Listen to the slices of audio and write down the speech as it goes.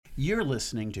You're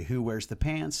listening to Who Wears the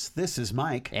Pants. This is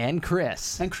Mike. And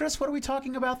Chris. And Chris, what are we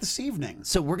talking about this evening?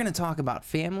 So we're going to talk about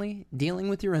family, dealing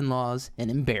with your in-laws, and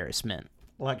embarrassment.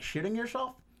 Like shitting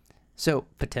yourself? So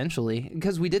potentially,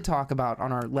 because we did talk about,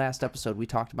 on our last episode, we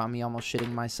talked about me almost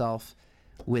shitting myself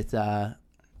with on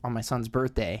my son's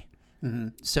birthday. Mm-hmm.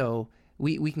 So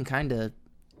we can kind of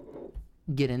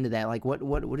get into that. Like,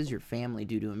 what does your family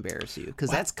do to embarrass you?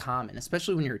 Because that's common,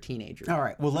 especially when you're a teenager. All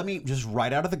right. Well, let me just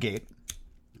right out of the gate,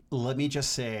 let me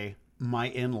just say my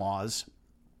in-laws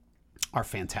are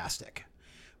fantastic.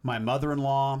 My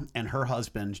mother-in-law and her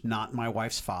husband, not my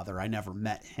wife's father. I never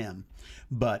met him.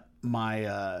 But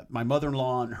my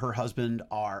mother-in-law and her husband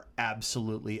are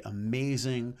absolutely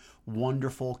amazing,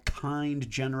 wonderful, kind,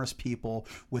 generous people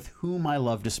with whom I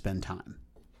love to spend time.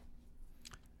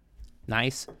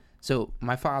 Nice. So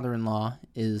my father-in-law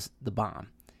is the bomb.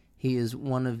 He is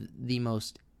one of the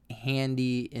most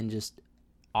handy and just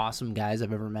awesome guys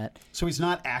I've ever met. So he's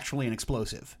not actually an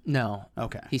explosive? No.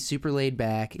 Okay. He's super laid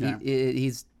back. Yeah.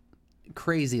 He's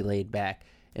crazy laid back,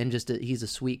 and just he's a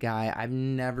sweet guy. I've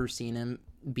never seen him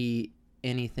be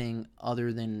anything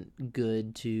other than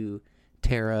good to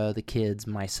Tara, the kids,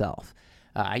 myself.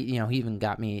 He even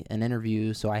got me an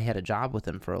interview, so I had a job with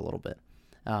him for a little bit.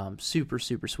 Super,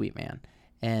 super sweet man.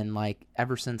 And like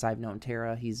ever since I've known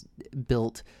Tara, he's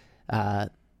built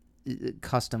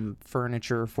custom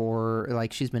furniture for,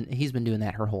 like, he's been doing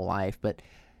that her whole life, but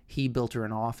he built her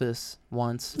an office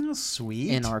once. Oh,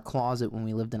 sweet. In our closet when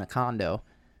we lived in a condo.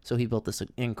 So he built this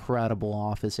incredible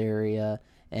office area,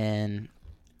 and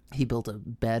he built a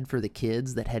bed for the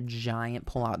kids that had giant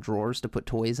pull-out drawers to put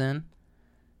toys in.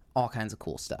 All kinds of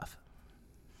cool stuff.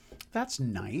 That's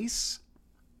nice.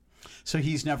 So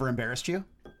he's never embarrassed you?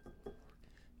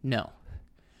 No.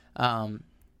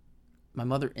 My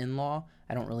mother-in-law,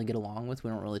 I don't really get along with. We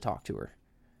don't really talk to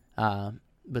her.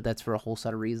 But that's for a whole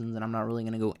set of reasons, and I'm not really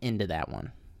going to go into that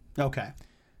one. Okay.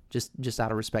 Just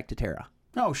out of respect to Tara.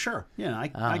 Oh, sure. Yeah,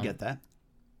 I get that.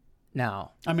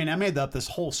 Now, I mean, I made up this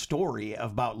whole story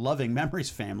about loving Memory's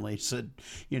family. So,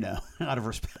 out of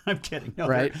respect, I'm kidding. No,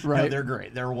 right. No, they're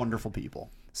great. They're wonderful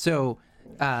people. So,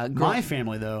 my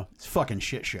family though, it's a fucking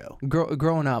shit show.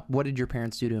 Growing up, what did your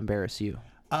parents do to embarrass you?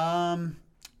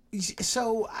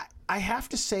 So I have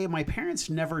to say my parents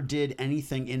never did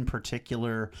anything in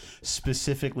particular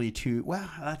specifically to, well,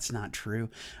 that's not true.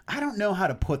 I don't know how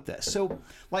to put this. So,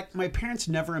 like, my parents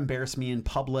never embarrassed me in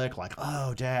public, like,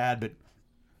 oh, Dad, but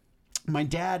my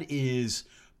dad is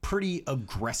pretty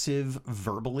aggressive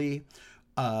verbally,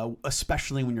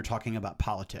 especially when you're talking about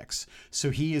politics. So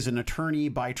he is an attorney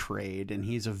by trade, and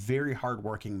he's a very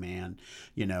hardworking man.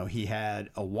 He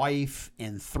had a wife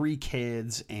and 3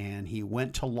 kids, and he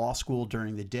went to law school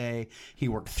during the day. He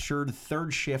worked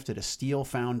third shift at a steel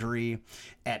foundry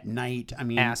at night. I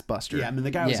mean, ass buster. Yeah, I mean,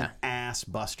 the guy was an ass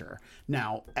buster.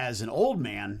 Now, as an old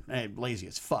man, lazy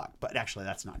as fuck, but actually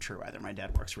that's not true either. My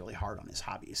dad works really hard on his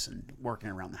hobbies and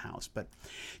working around the house. But,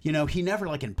 he never,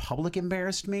 like, in public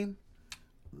embarrassed me.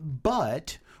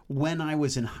 But when I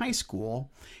was in high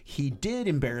school, he did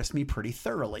embarrass me pretty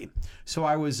thoroughly. So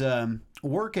I was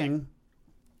working.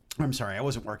 I'm sorry, I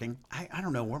wasn't working. I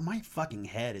don't know, where my fucking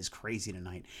head is crazy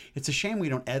tonight. It's a shame we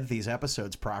don't edit these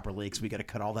episodes properly because we got to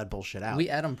cut all that bullshit out. We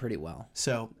edit them pretty well.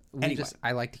 So anyway.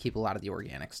 I like to keep a lot of the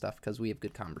organic stuff because we have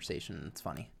good conversation and it's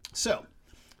funny. So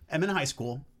I'm in high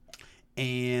school,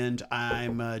 and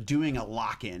I'm doing a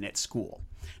lock-in at school.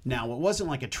 Now, it wasn't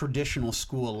like a traditional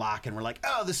school lock-in. We're like,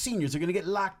 oh, the seniors are going to get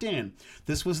locked in.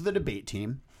 This was the debate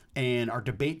team, and our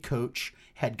debate coach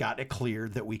had got it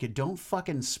cleared that we could, don't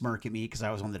fucking smirk at me because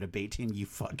I was on the debate team, you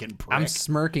fucking prick. I'm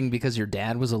smirking because your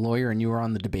dad was a lawyer and you were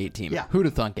on the debate team. Yeah. Who'd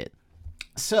have thunk it?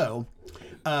 So,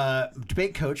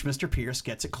 debate coach, Mr. Pierce,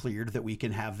 gets it cleared that we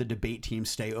can have the debate team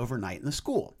stay overnight in the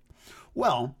school.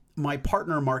 Well, my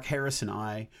partner, Mark Harris, and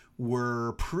I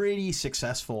were pretty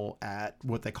successful at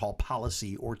what they call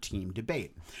policy or team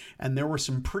debate. And there were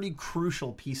some pretty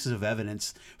crucial pieces of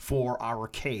evidence for our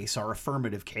case, our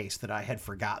affirmative case, that I had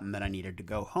forgotten that I needed to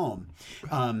go home.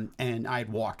 And I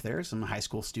had walked there as I'm a high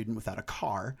school student without a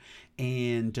car.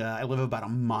 And I live about a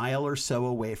mile or so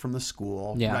away from the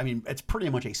school. Yeah. I mean, it's pretty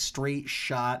much a straight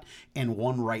shot and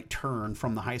one right turn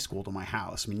from the high school to my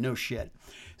house. I mean, no shit.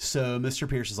 So Mr.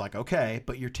 Pierce is like, okay,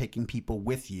 but you're taking people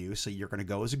with you, so you're going to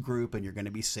go as a group and you're going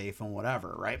to be safe and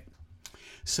whatever, right?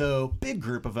 So big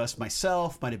group of us,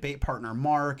 myself, my debate partner,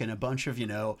 Mark, and a bunch of,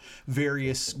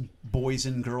 various boys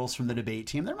and girls from the debate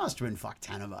team. There must have been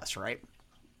 10 of us, right?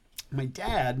 my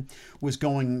dad was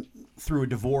going through a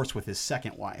divorce with his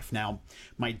second wife. Now,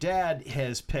 my dad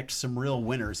has picked some real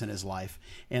winners in his life,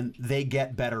 and they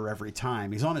get better every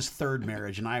time. He's on his third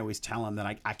marriage, and I always tell him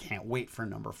that I can't wait for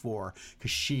number 4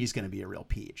 because she's going to be a real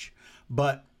peach.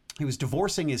 But he was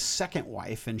divorcing his second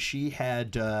wife, and she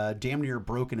had damn near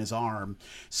broken his arm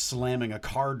slamming a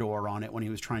car door on it when he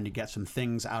was trying to get some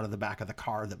things out of the back of the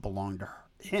car that belonged to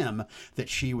him that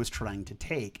she was trying to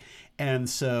take. And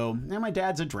so now my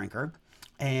dad's a drinker,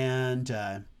 and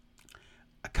I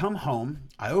come home,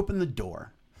 I open the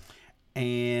door,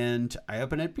 and I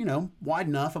open it, wide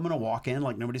enough. I'm going to walk in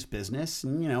like nobody's business.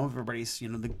 And, everybody's,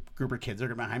 the group of kids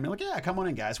are behind me like, yeah, come on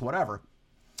in, guys, whatever.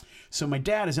 So my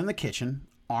dad is in the kitchen,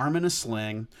 arm in a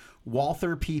sling,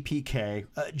 Walther PPK,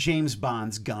 James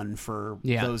Bond's gun for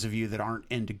those of you that aren't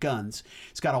into guns.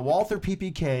 He's got a Walther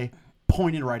PPK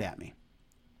pointed right at me.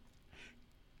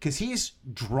 Because he's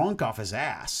drunk off his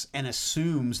ass and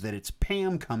assumes that it's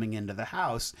Pam coming into the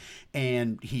house,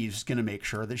 and he's going to make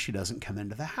sure that she doesn't come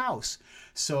into the house.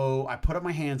 So I put up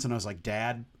my hands and I was like,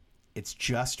 Dad, it's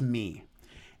just me.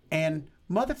 And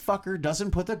motherfucker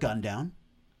doesn't put the gun down,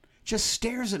 just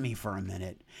stares at me for a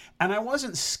minute. And I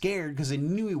wasn't scared because I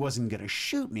knew he wasn't going to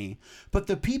shoot me. But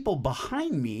the people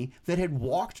behind me that had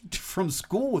walked from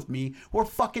school with me were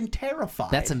fucking terrified.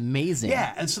 That's amazing.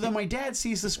 Yeah. And so then my dad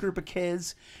sees this group of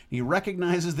kids. He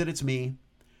recognizes that it's me,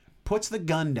 puts the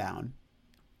gun down,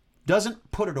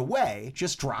 doesn't put it away,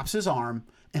 just drops his arm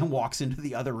and walks into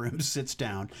the other room, sits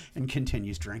down, and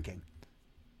continues drinking.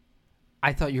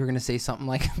 I thought you were going to say something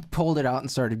like pulled it out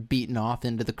and started beating off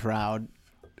into the crowd.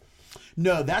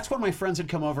 No, that's when my friends had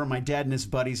come over and my dad and his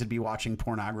buddies would be watching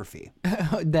pornography.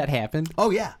 That happened? Oh,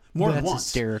 yeah. More than once. That's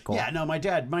hysterical. Yeah, no, my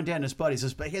dad and his buddies,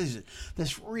 he's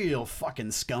this real fucking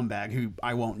scumbag who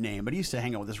I won't name, but he used to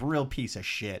hang out with this real piece of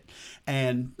shit.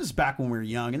 And this is back when we were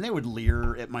young, and they would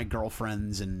leer at my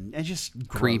girlfriends and just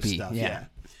gross creepy stuff. Yeah.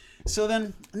 So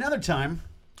then another time,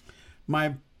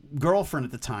 my girlfriend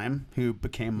at the time, who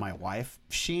became my wife,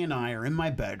 she and I are in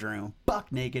my bedroom,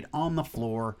 buck naked on the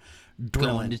floor,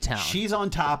 drilling. Going to town. She's on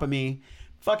top of me.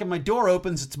 Fucking my door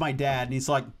opens. It's my dad, and he's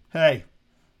like, "Hey,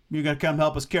 you gotta come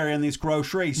help us carry in these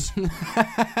groceries."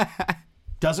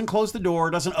 Doesn't close the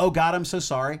door. Doesn't. Oh God, I'm so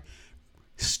sorry.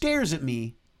 Stares at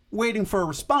me, waiting for a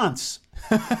response.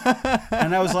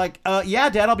 And I was like, "Yeah,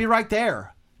 Dad, I'll be right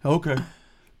there." Okay.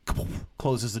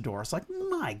 Closes the door. It's like,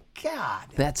 my God.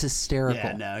 That's hysterical.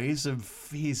 Yeah, no, he was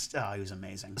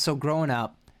amazing. So growing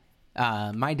up,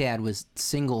 my dad was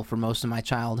single for most of my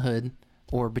childhood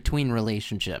or between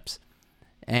relationships.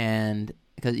 And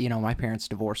because, my parents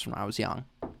divorced when I was young.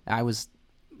 I was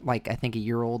like, I think a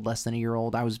year old, less than a year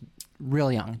old. I was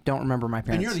real young. Don't remember my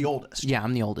parents. And you're the oldest. Yeah,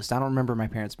 I'm the oldest. I don't remember my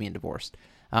parents being divorced.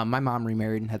 My mom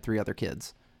remarried and had 3 other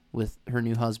kids with her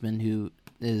new husband, who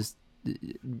is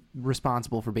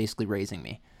responsible for basically raising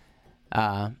me.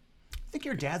 I think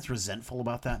your dad's resentful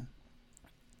about that.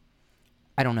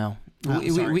 I don't know.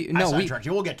 Sorry.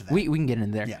 We'll get to that. We can get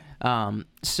into there. Yeah.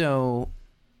 So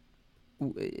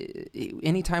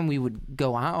anytime we would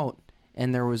go out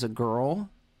and there was a girl,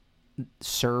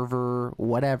 server,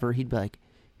 whatever, he'd be like,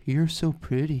 "You're so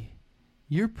pretty.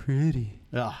 You're pretty."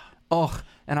 Ugh. Oh,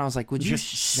 and I was like, "Would you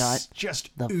shut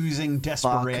just the oozing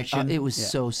desperation?" It was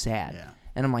so sad. Yeah.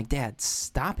 And I'm like, "Dad,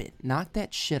 stop it. Knock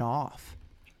that shit off.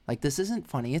 Like, this isn't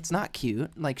funny. It's not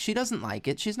cute. Like, she doesn't like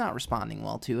it. She's not responding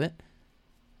well to it.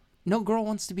 No girl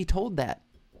wants to be told that.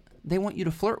 They want you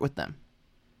to flirt with them.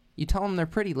 You tell them they're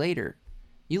pretty later.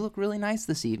 You look really nice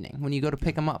this evening when you go to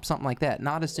pick them up, something like that.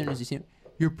 Not as soon as you see them.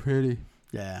 You're pretty."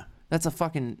 Yeah. That's a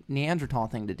fucking Neanderthal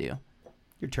thing to do.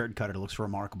 Your turd cutter looks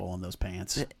remarkable in those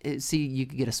pants. See, you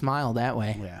could get a smile that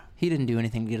way. Yeah. He didn't do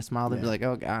anything to get a smile. They'd be like,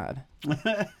 "Oh, God."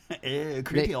 Ew,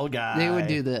 creepy old guy. They would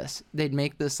do this. They'd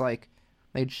make this like,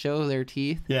 they'd show their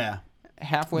teeth. Yeah.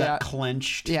 Halfway that out.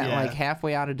 Clenched. Yeah, like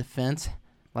halfway out of defense.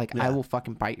 Like, Yeah. I will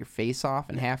fucking bite your face off.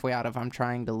 And halfway out of I'm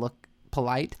trying to look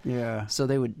polite. Yeah. So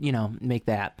they would, make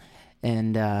that.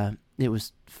 And it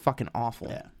was fucking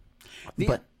awful.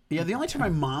 Yeah. The only time my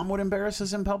mom would embarrass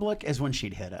us in public is when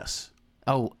she'd hit us.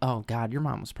 Oh, God, your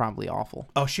mom was probably awful.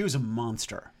 Oh, she was a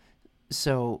monster.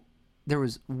 So there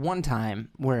was one time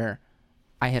where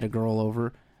I had a girl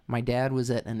over. My dad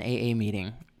was at an AA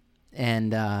meeting,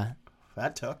 and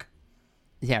that took.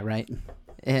 Yeah, right.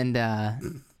 And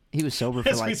he was sober for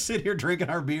As we sit here drinking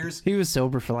our beers. He was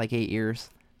sober for like 8 years.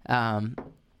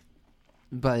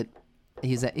 But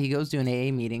he goes to an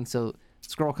AA meeting, so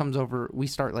this girl comes over, we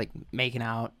start like making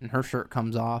out, and her shirt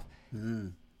comes off,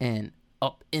 and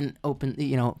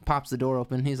pops the door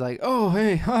open. He's like, "Oh,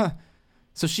 hey, huh."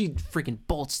 So she freaking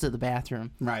bolts to the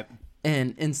bathroom. Right.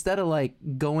 And instead of like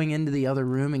going into the other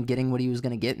room and getting what he was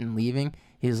going to get and leaving,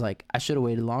 he was like, I should have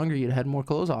waited longer. You'd have had more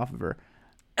clothes off of her.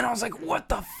 And I was like, what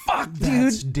the fuck, dude?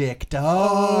 That's dicked up.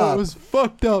 Oh, it was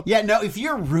fucked up. Yeah, no, if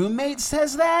your roommate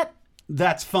says that,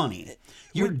 that's funny.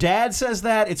 Your dad says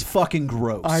that, it's fucking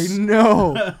gross. I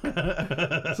know.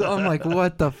 So I'm like,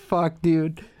 what the fuck,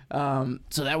 dude?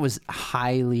 So that was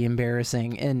highly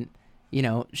embarrassing. And, you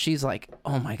know, she's like,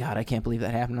 oh my God, I can't believe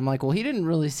that happened. I'm like, well, he didn't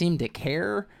really seem to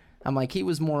care. I'm like, he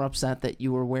was more upset that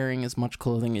you were wearing as much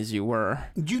clothing as you were.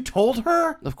 You told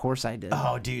her? Of course I did.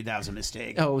 Oh, dude, that was a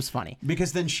mistake. Oh, it was funny.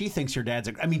 Because then she thinks your dad's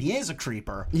I mean, he is a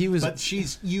creeper. He was, but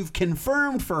you've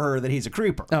confirmed for her that he's a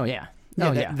creeper. Oh, yeah. Yeah,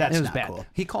 Oh, yeah. That's it was not bad. cool.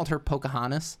 He called her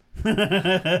Pocahontas.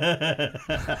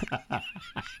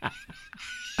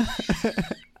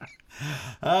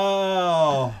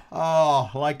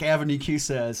 Like Avenue Q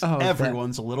says,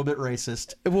 everyone's a little bit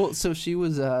racist. Well, so she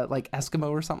was like Eskimo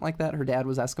or something like that. Her dad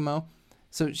was Eskimo.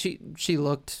 So she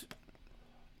looked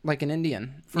like an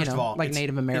Indian. First of all, like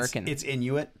Native American. It's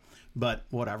Inuit, but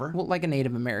whatever. Well, like a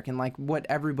Native American. Like what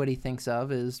everybody thinks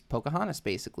of is Pocahontas,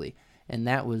 basically. And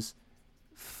that was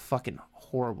fucking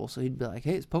horrible. So he'd be like,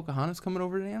 hey, is Pocahontas coming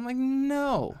over today? I'm like,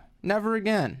 no, never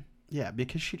again. Yeah,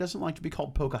 because she doesn't like to be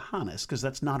called Pocahontas because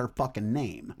that's not her fucking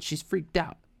name. She's freaked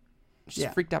out. She's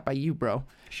freaked out by you, bro.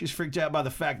 She's freaked out by the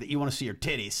fact that you want to see her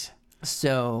titties.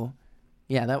 So,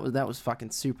 yeah, that was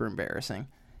fucking super embarrassing.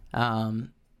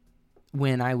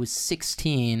 When I was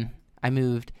 16, I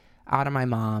moved out of my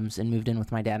mom's and moved in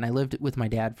with my dad. And I lived with my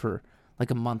dad for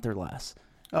like a month or less.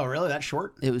 Oh, really? That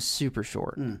short? It was super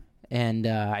short. And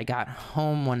I got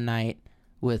home one night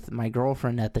with my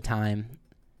girlfriend at the time,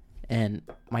 and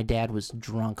my dad was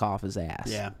drunk off his ass.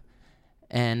 Yeah.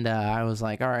 And I was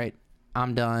like, all right,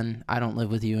 I'm done. I don't live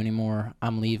with you anymore.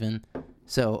 I'm leaving.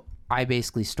 So I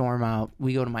basically storm out.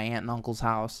 We go to my aunt and uncle's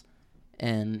house,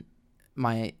 and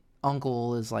my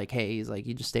uncle is like, hey, he's like,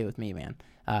 you just stay with me, man.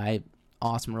 I have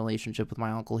awesome relationship with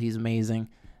my uncle. He's amazing.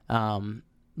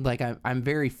 Like I'm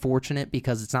very fortunate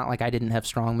because it's not like I didn't have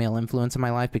strong male influence in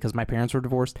my life because my parents were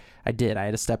divorced. I did. I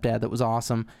had a stepdad that was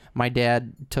awesome. My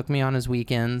dad took me on his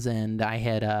weekends, and I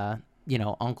had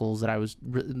uncles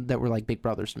that were like big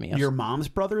brothers to me. Your mom's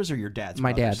brothers or your dad's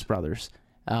my brothers? Dad's brothers.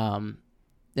 And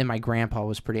my grandpa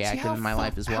was pretty active in my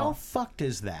life as well. How fucked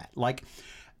is that? Like,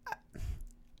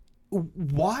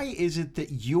 why is it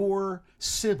that your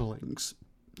siblings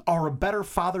are a better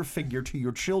father figure to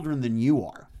your children than you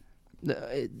are?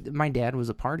 My dad was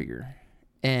a partier,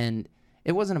 and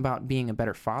it wasn't about being a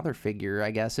better father figure. I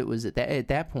guess it was at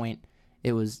that point.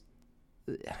 It was.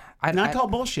 I call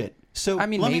bullshit. So I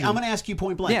mean, I'm going to ask you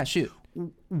point blank. Yeah, shoot.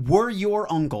 Were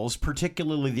your uncles,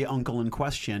 particularly the uncle in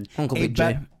question, Uncle Big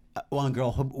J?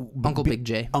 Uncle Big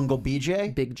J. Uncle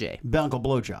BJ? Big J. Uncle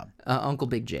Blowjob. Uncle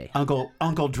Big J.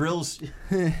 Uncle drills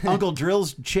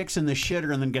chicks in the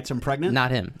shitter and then gets them pregnant?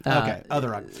 Not him. Okay,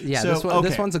 other uncle. Yeah, so,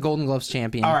 this one's a Golden Gloves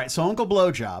champion. All right, so Uncle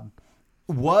Blowjob,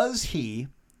 was he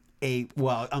he's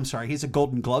a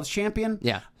Golden Gloves champion?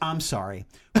 Yeah. I'm sorry.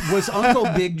 Was Uncle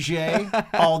Big J,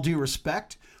 all due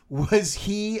respect, was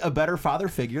he a better father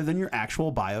figure than your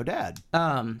actual bio dad?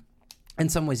 In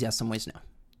some ways, yes. Some ways, no.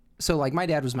 So, like, my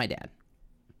dad was my dad.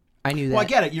 I knew that. Well, I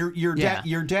get it. Your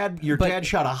dad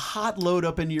shot a hot load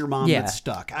up into your mom that's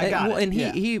stuck. I got it. And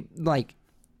he like,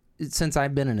 since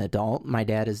I've been an adult, my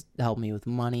dad has helped me with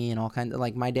money and all kinds of,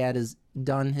 like, my dad has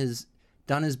done his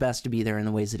best to be there in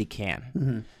the ways that he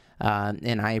can.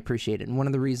 And I appreciate it. And one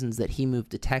of the reasons that he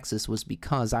moved to Texas was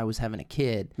because I was having a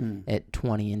kid at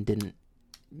 20 and didn't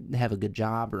have a good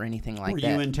job or anything like that.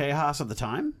 Were you in Tejas at the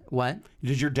time? What?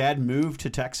 Did your dad move to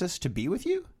Texas to be with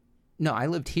you? No, I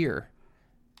lived here.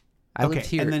 I lived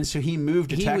here. And then so he moved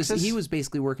to Texas? He was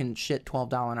basically working shit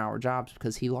 $12 an hour jobs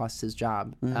because he lost his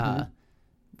job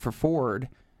for Ford.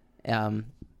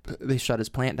 They shut his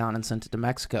plant down and sent it to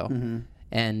Mexico.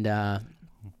 And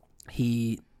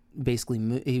he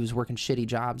basically he was working shitty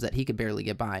jobs that he could barely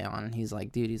get by on. And he's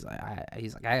like, dude, I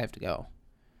have to go.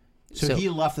 So he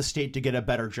left the state to get a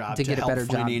better job to help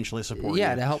financially support you.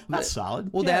 Yeah, to help. That's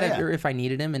solid. Well, if I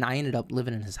needed him, and I ended up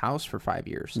living in his house for 5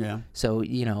 years. Yeah. So,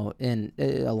 and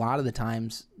a lot of the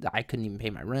times I couldn't even pay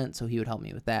my rent, so he would help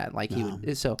me with that. Like he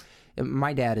would. So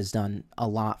my dad has done a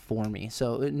lot for me.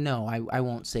 So no, I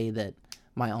won't say that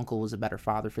my uncle was a better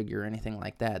father figure or anything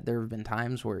like that. There have been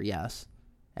times where yes,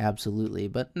 absolutely,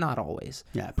 but not always.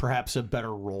 Yeah, perhaps a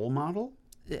better role model.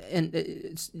 And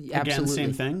it's absolutely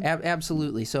again, same thing.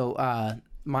 Absolutely. So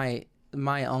my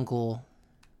uncle,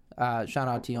 shout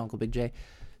out to you, Uncle Big J.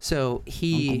 So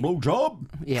he Uncle Blowjob.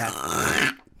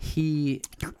 Yeah, he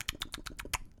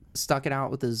stuck it out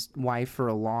with his wife for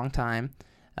a long time.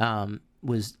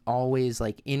 was always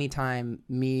like, anytime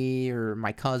me or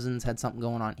my cousins had something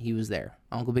going on, he was there.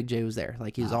 Uncle Big J was there.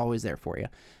 Like, he was always there for you.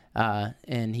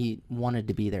 And he wanted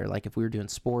to be there. Like, if we were doing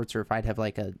sports, or if I'd have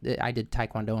like I did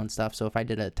Taekwondo and stuff. So if I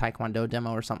did a Taekwondo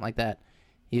demo or something like that,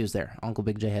 he was there. Uncle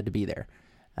Big J had to be there.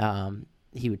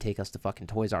 He would take us to fucking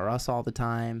Toys R Us all the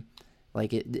time.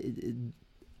 Like,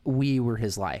 we were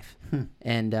his life.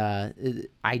 And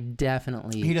I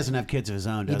definitely... He doesn't have kids of his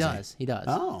own, does he? He does.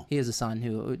 Oh. He has a son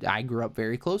who I grew up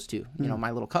very close to, you know,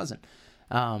 my little cousin.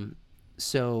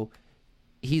 So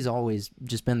he's always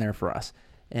just been there for us,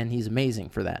 and he's amazing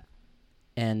for that.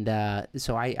 And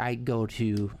so I go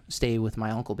to stay with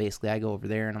my uncle, basically. I go over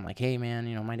there, and I'm like, hey, man,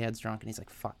 you know, my dad's drunk. And he's like,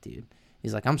 fuck, dude.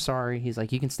 He's like, I'm sorry. He's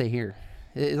like, you can stay here.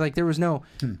 Like, there was no,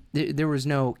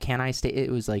 can I stay? It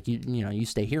was like, you know, you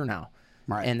stay here now.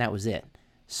 Right. And that was it.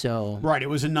 So right, it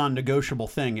was a non-negotiable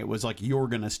thing. It was like, you're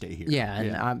gonna stay here. Yeah,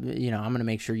 and I'm gonna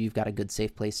make sure you've got a good,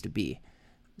 safe place to be.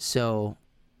 So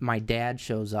my dad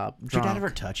shows up drunk. Did your dad ever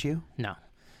touch you? No.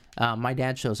 My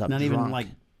dad shows up Not drunk. even like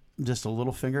just a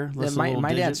little finger?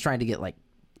 My dad's trying to get like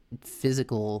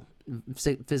physically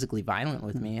violent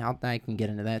with me. I can get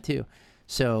into that too.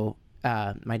 So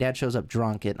my dad shows up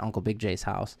drunk at Uncle Big J's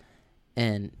house,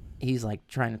 and he's like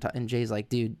trying to talk, and Jay's like,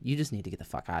 dude, you just need to get the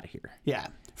fuck out of here. Yeah.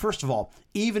 First of all,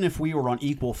 even if we were on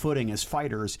equal footing as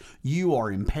fighters, you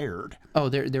are impaired. Oh,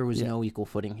 there was no equal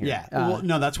footing here. Yeah. Well,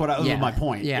 no, that's what was my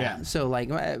point. Yeah. So like,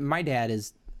 my dad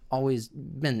has always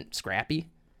been scrappy,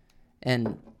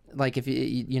 and like, if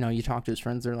you talk to his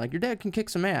friends, they're like, your dad can kick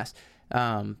some ass.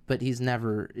 But he's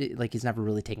never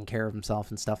really taken care of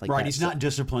himself and stuff like that. Right. He's not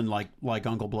disciplined like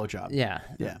Uncle Blowjob. Yeah.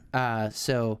 Yeah.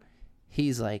 So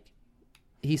he's like,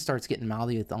 he starts getting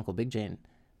mouthy with Uncle Big J, and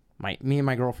me and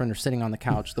my girlfriend are sitting on the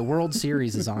couch. The World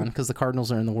Series is on, because the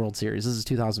Cardinals are in the World Series. This is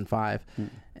 2005.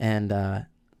 And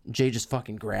Jay just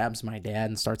fucking grabs my dad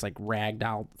and starts like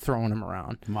ragdoll throwing him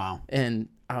around. Wow. And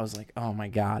I was like, oh my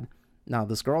God. Now,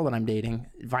 this girl that I'm dating,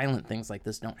 violent things like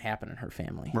this don't happen in her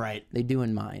family. Right. They do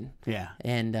in mine. Yeah.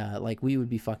 And like, we would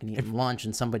be fucking eating lunch,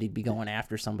 and somebody'd be going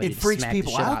after somebody. It freaks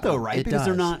people out though, right? Because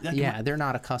they're not. They're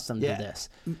not accustomed to this.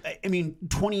 I mean,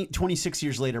 26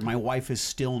 years later, my wife is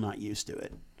still not used to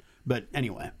it. But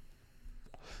anyway.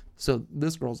 So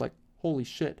this girl's like, holy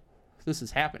shit, this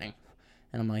is happening.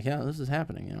 And I'm like, yeah, this is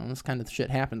happening. You know, this kind of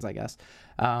shit happens, I guess.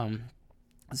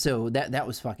 So that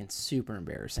was fucking super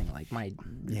embarrassing. Like, my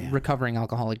recovering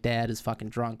alcoholic dad is fucking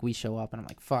drunk. We show up, and I'm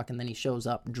like, fuck. And then he shows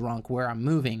up drunk where I'm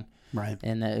moving. Right.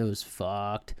 And it was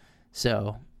fucked.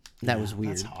 So that was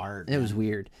weird. That's hard. It was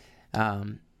weird.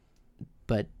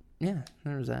 But yeah,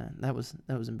 there was that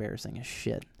was embarrassing as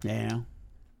shit. Yeah.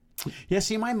 Yeah.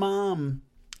 See, my mom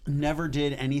never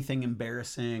did anything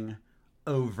embarrassing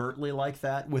overtly like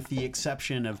that, with the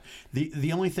exception of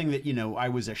the only thing that, you know, I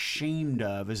was ashamed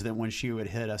of is that when she would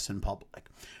hit us in public.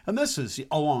 And this is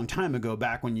a long time ago,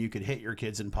 back when you could hit your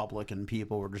kids in public and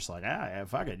people were just like, yeah,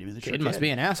 fuck it, this kid must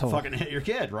be an asshole. Fucking hit your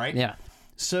kid, right? Yeah.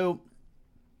 So,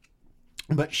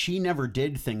 but she never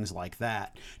did things like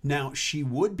that. Now, she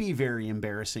would be very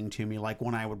embarrassing to me, like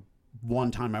when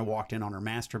one time I walked in on her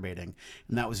masturbating,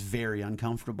 and that was very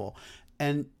uncomfortable.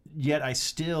 And yet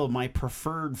my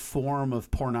preferred form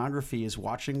of pornography is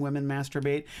watching women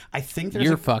masturbate. I think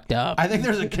You're fucked up. I think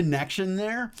there's a connection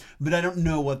there, but I don't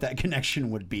know what that connection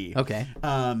would be. Okay.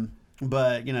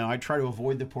 But, you know, I try to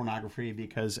avoid the pornography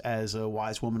because, as a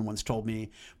wise woman once told me,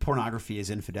 pornography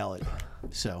is infidelity.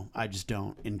 So I just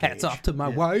don't engage. Hats off to my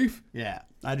wife. Yeah.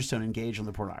 I just don't engage on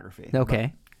the pornography.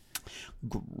 Okay.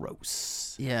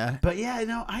 Gross. Yeah. But yeah,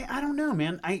 no, I don't know,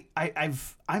 man.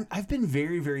 I've been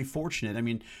very, very fortunate. I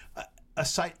mean,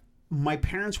 aside, my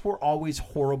parents were always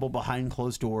horrible behind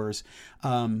closed doors.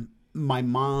 My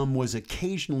mom was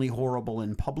occasionally horrible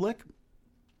in public,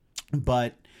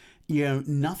 but, you know,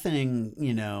 nothing,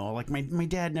 you know, like my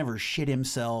dad never shit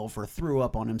himself or threw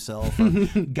up on himself or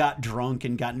got drunk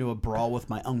and got into a brawl with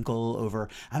my uncle over.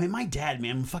 I mean, my dad,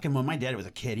 man, fucking when my dad was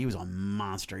a kid, he was a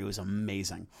monster. He was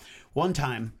amazing. One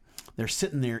time, they're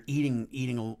sitting there eating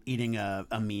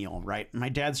a meal, right? My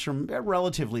dad's from a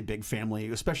relatively big family,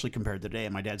 especially compared to today.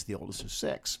 My dad's the oldest of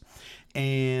 6.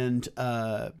 And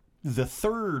the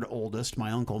third oldest,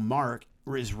 my uncle Mark,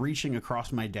 is reaching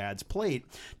across my dad's plate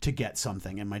to get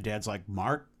something. And my dad's like,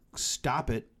 Mark, stop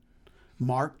it.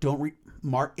 Mark,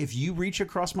 Mark, if you reach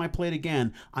across my plate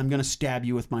again, I'm going to stab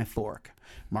you with my fork.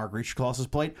 Mark reached across his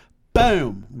plate.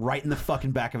 Boom! Right in the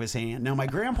fucking back of his hand. Now, my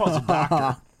grandpa's a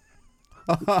doctor.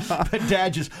 But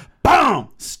Dad just, boom!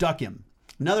 Stuck him.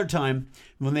 Another time,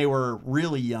 when they were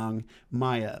really young,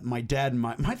 my dad,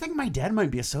 I think my dad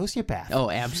might be a sociopath. Oh,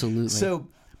 absolutely. So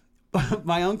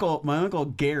my uncle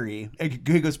Gary,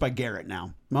 he goes by Garrett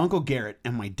now. My uncle Garrett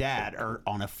and my dad are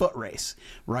on a foot race,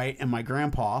 right? And my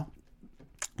grandpa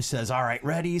says, all right,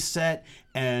 ready, set,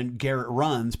 and Garrett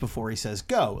runs before he says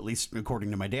go, at least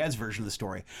according to my dad's version of the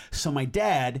story. So my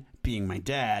dad, being my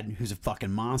dad, who's a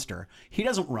fucking monster, he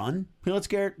doesn't run. He lets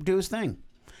Garrett do his thing.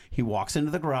 He walks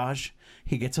into the garage.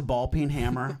 He gets a ball peen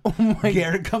hammer.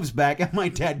 Garrett comes back, and my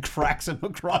dad cracks him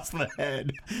across the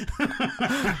head.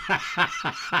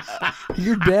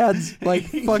 Your dad's like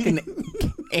fucking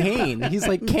Cain. He's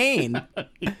like Cain.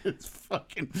 It's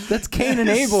fucking. That's Cain and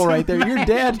Abel right there. Your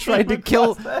dad tried to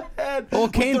kill. Oh,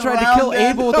 Cain tried to kill round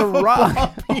Abel with a end of a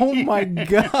rock. Oh my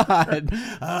god.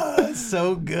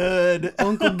 So good.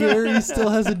 Uncle Gary still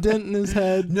has a dent in his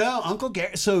head. No, Uncle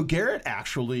Garrett. So Garrett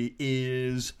actually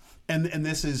is, and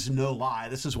this is no lie.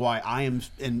 This is why I am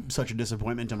in such a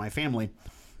disappointment to my family,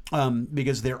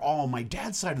 because they're all, my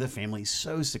dad's side of the family is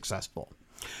so successful.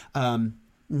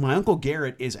 My Uncle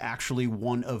Garrett is actually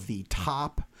one of the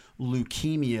top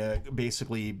leukemia,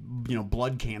 basically,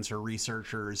 blood cancer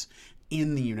researchers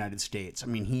in the United States. I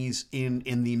mean, he's in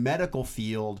the medical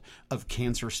field of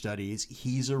cancer studies.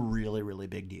 He's a really, really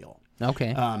big deal.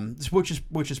 Okay.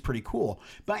 Which is pretty cool.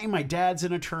 But my dad's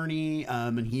an attorney,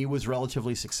 and he was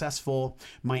relatively successful.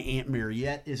 My Aunt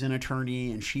Mariette is an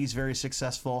attorney, and she's very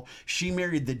successful. She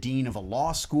married the dean of a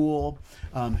law school,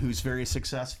 who's very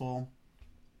successful.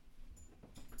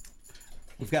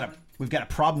 We've got a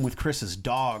problem with Chris's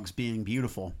dogs being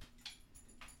beautiful.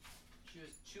 She was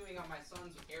chewing on my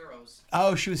son's arrows.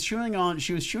 Oh, she was chewing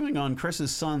on Chris's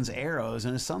son's arrows,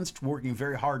 and his son's working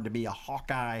very hard to be a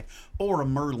Hawkeye or a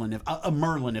Merlin.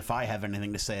 If I have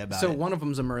anything to say about it. So one of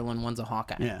them's a Merlin, one's a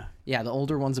Hawkeye. Yeah. Yeah, the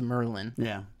older one's a Merlin.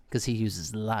 Yeah. Because he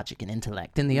uses logic and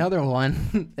intellect, and the other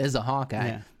one is a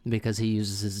Hawkeye because he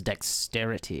uses his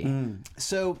dexterity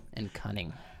So and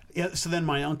cunning. Yeah, so then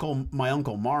my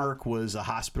uncle Mark was a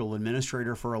hospital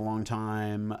administrator for a long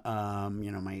time.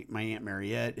 My Aunt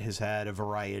Mariette has had a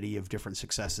variety of different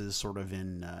successes, sort of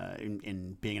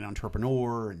in being an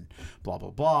entrepreneur and blah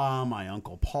blah blah. My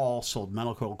uncle Paul sold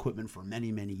medical equipment for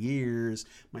many, many years.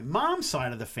 My mom's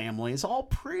side of the family is all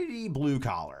pretty blue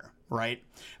collar. Right?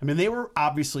 I mean, they were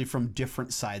obviously from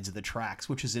different sides of the tracks,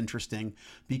 which is interesting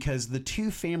because the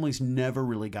two families never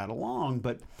really got along.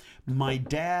 But my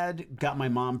dad got my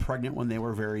mom pregnant when they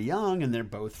were very young, and they're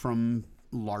both from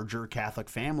larger Catholic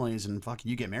families, and fuck,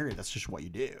 you get married, that's just what you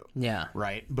do. Yeah.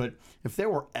 Right? But if there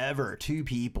were ever two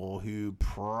people who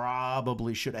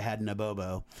probably should have had an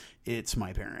abobo, it's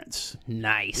my parents.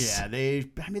 Nice. Yeah, they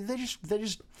just,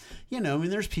 there's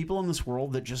people in this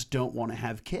world that just don't want to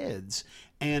have kids.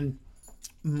 And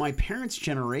my parents'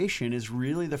 generation is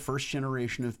really the first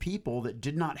generation of people that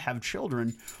did not have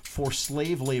children for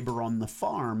slave labor on the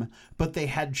farm, but they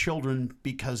had children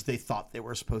because they thought they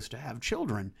were supposed to have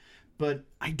children. But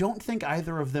I don't think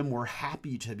either of them were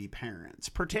happy to be parents,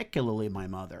 particularly my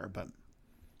mother. But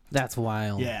that's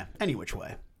wild. Yeah, any which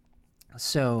way.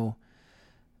 So,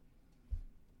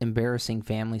 embarrassing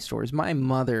family stories. My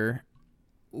mother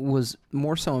was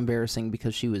more so embarrassing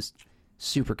because she was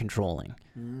super controlling.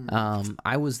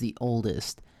 I was the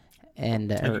oldest,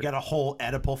 and you got a whole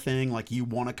Oedipal thing, like you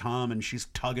want to come and she's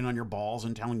tugging on your balls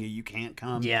and telling you can't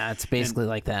come. Yeah, it's basically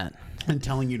like that. And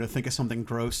telling you to think of something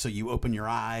gross so you open your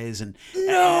eyes and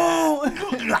No,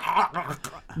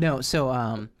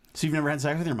 so you've never had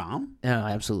sex with your mom? No,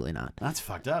 absolutely not. That's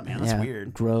fucked up, man. That's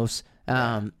weird. Gross.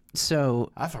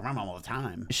 So I fuck my mom all the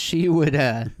time. She would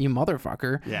you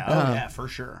motherfucker. Yeah, yeah, for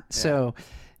sure. Yeah. So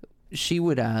she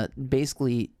would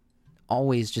basically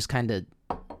always just kind of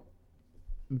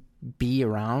be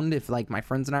around if like my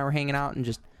friends and I were hanging out and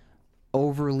just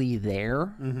overly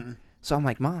there. Mm-hmm. So I'm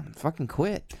like, Mom, fucking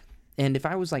quit. And if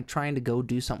I was like trying to go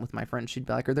do something with my friends, she'd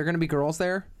be like, are there going to be girls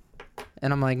there?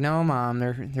 And I'm like, no, Mom,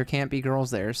 there can't be girls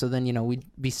there. So then, we'd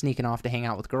be sneaking off to hang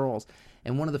out with girls.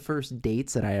 And one of the first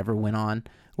dates that I ever went on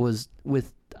was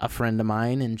with a friend of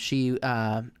mine, and she...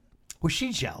 was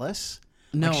she jealous?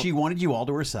 No. Like she wanted you all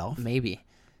to herself? Maybe.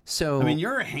 So I mean,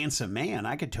 you're a handsome man.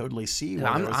 I could totally see.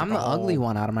 I'm the ugly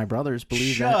one out of my brothers.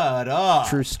 Believe that. Shut up.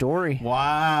 True story.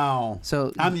 Wow.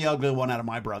 So I'm the ugly one out of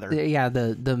my brother. Yeah,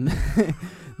 the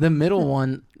the middle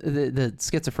one, the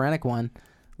schizophrenic one,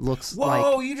 looks like.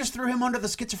 Whoa! You just threw him under the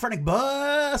schizophrenic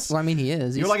bus. Well, I mean, he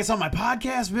is. You're like, it's on my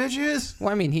podcast, bitches. Well,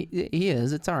 I mean, he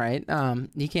is. It's all right.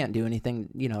 He can't do anything,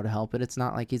 to help it. It's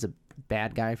not like he's a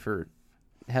bad guy for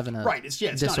having a right. It's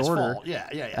disorder. Not his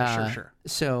fault. Yeah. Sure.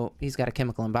 So he's got a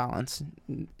chemical imbalance,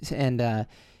 and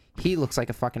he looks like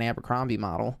a fucking Abercrombie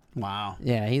model. Wow.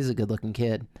 Yeah, he's a good-looking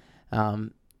kid.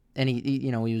 and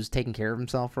he was taking care of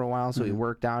himself for a while, so he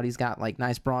worked out. He's got like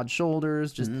nice broad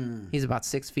shoulders. Just he's about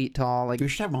 6 feet tall. Like we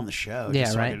should have him on the show. Yeah,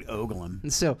 just so right. I could ogle him.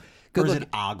 So Or is it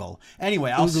ogle?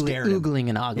 Anyway, I'll stare at him. oogling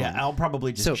and ogling. Yeah, I'll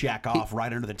probably just jack off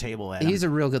right under the table at him. He's a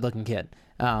real good looking kid.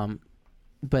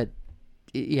 But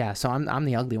yeah, so I'm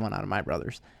the ugly one out of my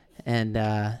brothers, and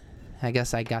I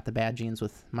guess I got the bad genes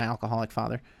with my alcoholic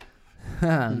father.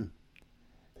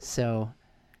 So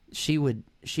she would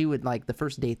like the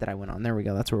first date that I went on. There we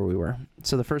go. That's where we were.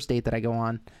 So the first date that I go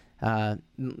on,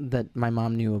 that my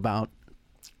mom knew about.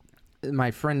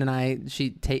 My friend and I,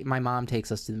 my mom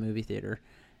takes us to the movie theater,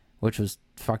 which was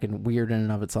fucking weird in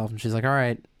and of itself. And she's like, "All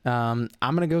right, I'm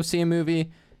gonna go see a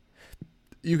movie.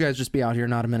 You guys just be out here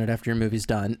not a minute after your movie's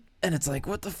done." And it's like,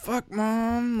 "What the fuck,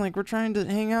 Mom? Like, we're trying to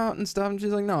hang out and stuff." And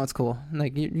she's like, "No, it's cool.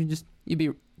 Like, you be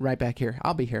right back here.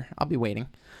 I'll be here. I'll be waiting."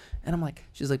 And I'm like,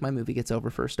 she's like, "My movie gets over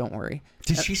first. Don't worry."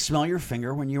 Did she smell your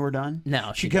finger when you were done?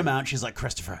 No, She'd come out and she's like,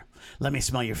 "Christopher, let me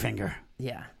smell your finger."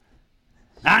 Yeah.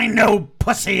 "I know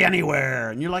pussy anywhere."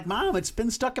 And you're like, "Mom, it's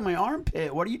been stuck in my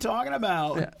armpit. What are you talking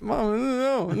about?" Yeah.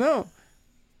 Mom, no.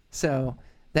 So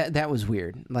that was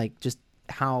weird. Like, just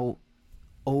how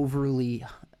overly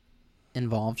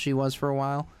involved she was for a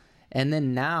while. And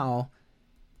then now,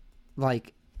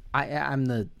 like, I'm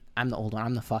the old one.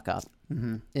 I'm the fuck up.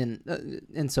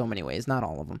 In so many ways, not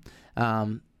all of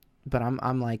them. But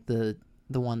I'm like the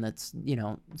one that's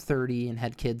 30 and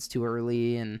had kids too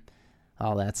early and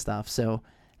all that stuff. So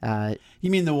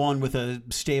you mean the one with a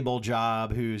stable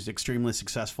job who's extremely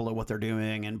successful at what they're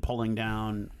doing and pulling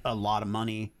down a lot of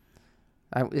money?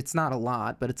 It's not a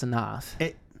lot, but it's enough.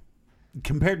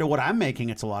 Compared to what I'm making,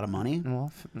 it's a lot of money.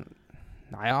 Well,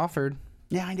 I offered.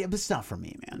 Yeah, I did, but it's not for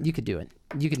me, man. You could do it.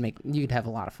 You could have a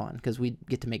lot of fun because we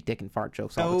get to make dick and fart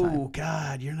jokes all the time. Oh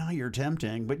God, you're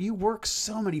tempting, but you work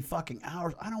so many fucking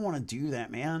hours. I don't want to do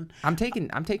that, man. I'm taking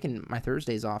my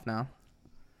Thursdays off now.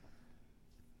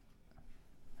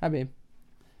 Hi, babe.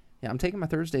 Yeah, I'm taking my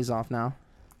Thursdays off now.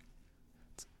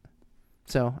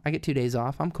 So I get 2 days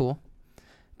off. I'm cool.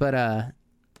 But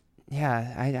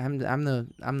yeah, I'm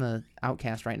the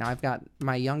outcast right now. I've got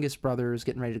my youngest brother is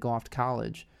getting ready to go off to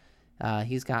college.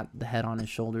 He's got the head on his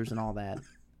shoulders and all that.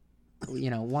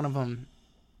 One of them,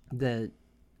 the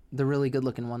really good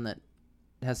looking one that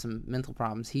has some mental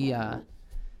problems. He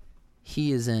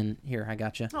is in here. I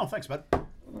got you. Oh, thanks, bud.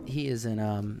 He is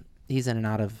in he's in and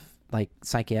out of like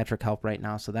psychiatric help right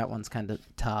now, so that one's kind of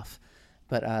tough.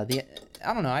 But I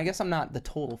don't know. I guess I'm not the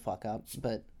total fuck up,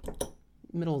 but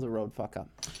middle of the road fuck up.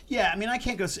 Yeah, I mean, I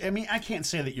can't say that I can't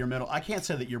say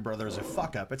that your brother is a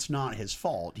fuck up. It's not his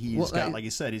fault. He's got, like you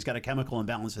said, he's got a chemical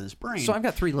imbalance in his brain. So I've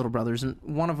got 3 little brothers, and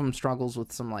one of them struggles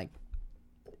with some like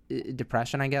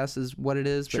depression, I guess is what it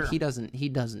is. But sure. he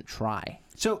doesn't try.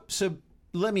 So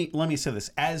let me say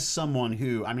this as someone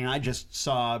who, I mean, I just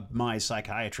saw my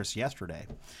psychiatrist yesterday.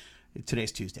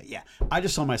 Today's Tuesday. Yeah, I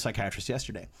just saw my psychiatrist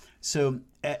yesterday. So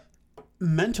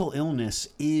mental illness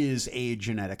is a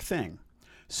genetic thing.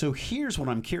 So here's what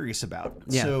I'm curious about.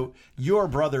 Yeah. So your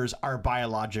brothers are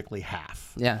biologically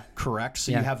half. Yeah. Correct?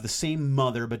 So Yeah. you have the same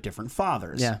mother but different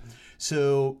fathers. Yeah.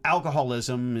 So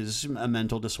alcoholism is a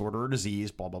mental disorder or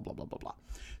disease, blah, blah, blah, blah, blah, blah.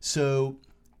 So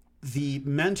the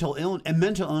mental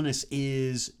illness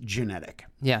is genetic.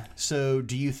 Yeah. So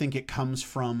do you think it comes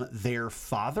from their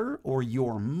father or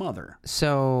your mother?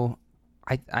 So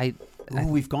Ooh,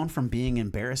 we've gone from being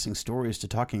embarrassing stories to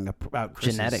talking about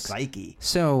Chris's genetics. psyche.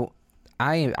 So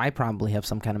I probably have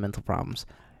some kind of mental problems,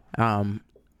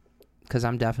 because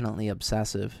I'm definitely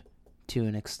obsessive to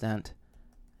an extent.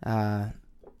 My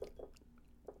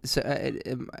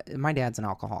dad's an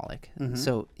alcoholic,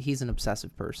 so he's an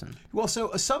obsessive person. Well,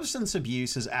 so substance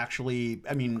abuse is actually,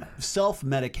 I mean,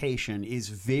 self-medication is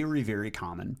very, very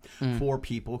common for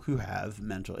people who have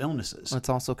mental illnesses. It's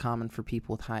also common for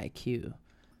people with high IQ.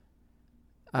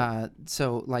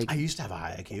 So like I used to have a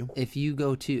high IQ. if you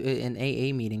go to an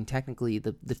AA meeting, technically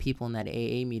the people in that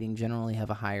AA meeting generally have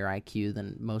a higher IQ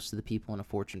than most of the people in a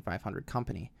Fortune 500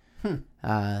 company.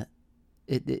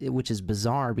 Which is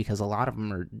bizarre because a lot of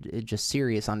them are just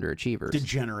serious underachievers.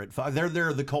 Degenerate.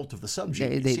 They're the cult of the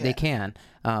subject. They can.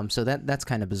 So that's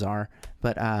kind of bizarre.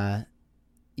 But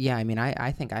yeah, I mean,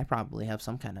 I think I probably have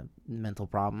some kind of mental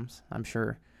problems. I'm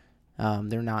sure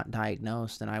they're not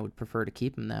diagnosed, and I would prefer to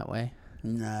keep them that way.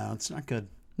 No, it's not good.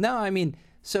 No, I mean,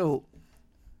 so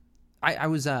I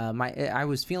was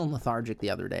feeling lethargic the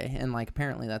other day, and like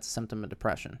apparently that's a symptom of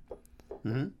depression.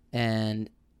 And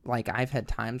like I've had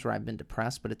times where I've been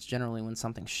depressed, but it's generally when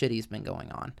something shitty's been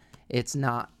going on. It's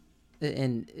not,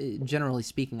 and generally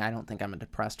speaking, I don't think I'm a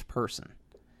depressed person.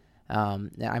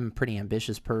 I'm a pretty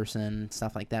ambitious person,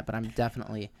 stuff like that, but I'm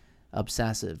definitely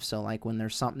obsessive. So like when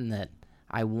there's something that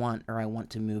I want or I want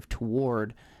to move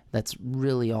toward, that's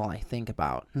really all I think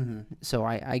about. So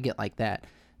I get like that.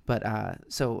 But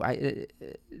so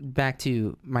back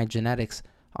to my genetics.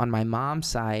 On my mom's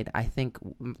side, I think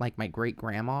like my great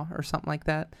grandma or something like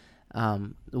that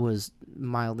was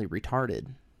mildly retarded.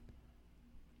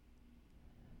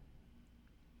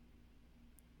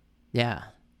 Yeah.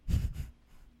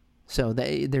 So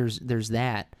there's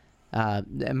that.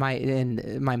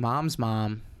 My mom's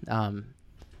mom.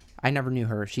 I never knew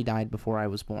her. She died before I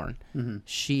was born.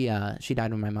 She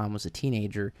died when my mom was a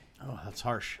teenager. Oh, that's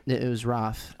harsh. It was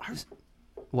rough.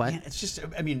 What? Man, it's just,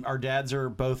 I mean, our dads are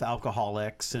both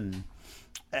alcoholics, and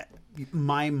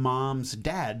my mom's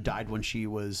dad died when she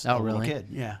was a little kid.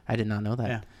 Yeah. I did not know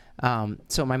that. Yeah.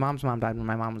 So my mom's mom died when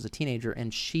my mom was a teenager,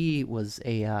 and she was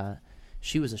a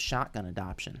shotgun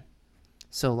adoption.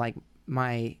 So like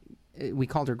we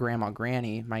called her Grandma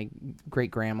Granny, my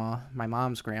great grandma, my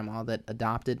mom's grandma that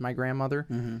adopted my grandmother.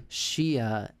 She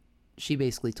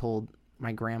basically told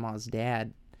my grandma's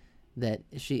dad that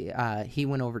he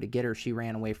went over to get her. She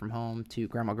ran away from home to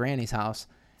Grandma Granny's house,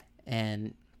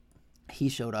 and he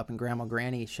showed up, and Grandma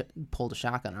Granny pulled a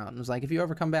shotgun out and was like, "If you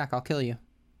ever come back, I'll kill you."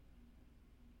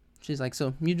 She's like,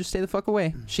 "So you just stay the fuck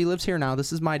away. She lives here now.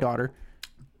 This is my daughter."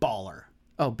 Baller.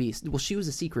 Oh, beast. Well, she was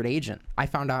a secret agent. I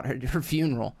found out at her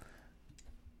funeral.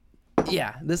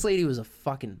 Yeah, this lady was a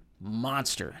fucking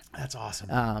monster. That's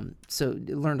awesome. So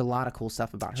learned a lot of cool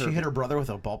stuff about her. She hit her brother with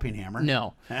a ball-peen hammer?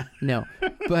 No,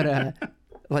 but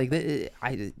like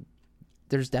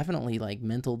there's definitely like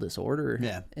mental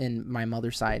disorder in my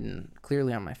mother's side, and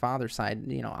clearly on my father's side,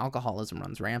 you know, alcoholism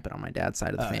runs rampant on my dad's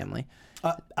side of the family.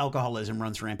 Alcoholism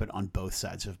runs rampant on both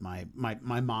sides of my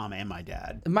mom and my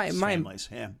dad. Families.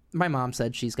 Yeah. My mom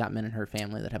said she's got men in her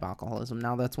family that have alcoholism.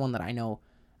 Now that's one that I know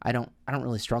I don't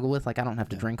really struggle with. Like I don't have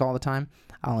to drink all the time.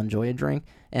 I'll enjoy a drink,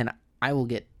 and I will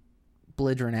get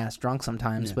belligerent ass drunk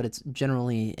sometimes, but it's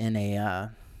generally in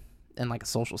like a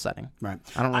social setting. Right.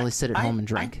 I don't really sit at home and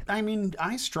drink. I mean,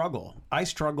 I struggle. I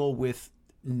struggle with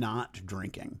not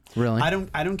drinking. Really? I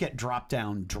don't get dropped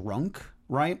down drunk,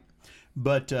 right?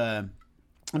 But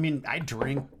I mean, I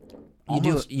drink.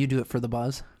 You do it for the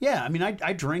buzz? Yeah, I mean,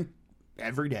 I drink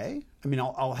every day. I mean,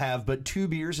 I'll have, but 2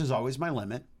 beers is always my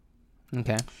limit.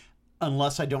 Okay.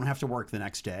 Unless I don't have to work the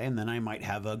next day, and then I might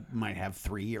have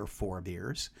 3 or 4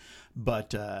 beers.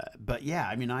 But yeah,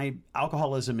 I mean,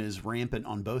 alcoholism is rampant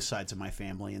on both sides of my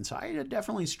family, and so I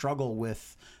definitely struggle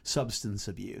with substance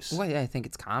abuse. Well, yeah, I think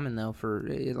it's common though for,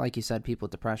 like you said, people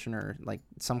with depression or like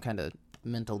some kind of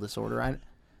mental disorder.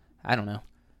 I don't know.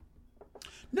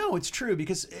 No, it's true,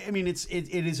 because I mean,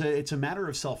 it's a matter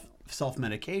of self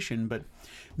medication. But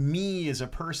me as a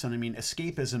person, I mean,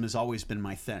 escapism has always been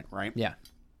my thing, right? Yeah.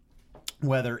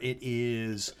 Whether it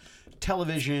is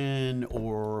television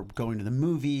or going to the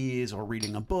movies or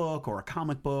reading a book or a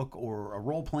comic book or a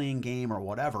role-playing game or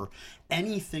whatever,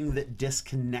 anything that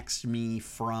disconnects me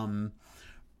from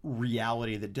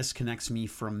reality, that disconnects me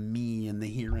from me and the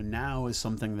here and now, is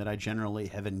something that I generally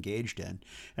have engaged in.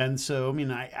 And so, I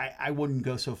mean, I wouldn't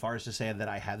go so far as to say that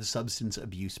I have substance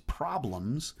abuse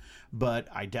problems, but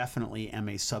I definitely am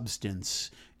a substance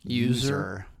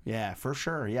user. Yeah, for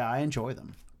sure. Yeah, I enjoy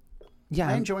them. Yeah,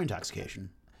 I enjoy intoxication.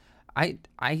 I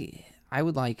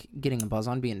would like getting a buzz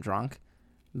on being drunk,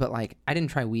 but like I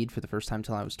didn't try weed for the first time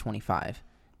until I was 25,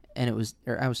 and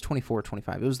I was 24,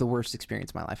 25. It was the worst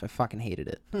experience of my life. I fucking hated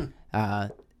it.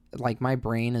 Like my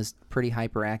brain is pretty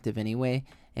hyperactive anyway,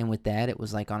 and with that, it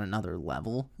was like on another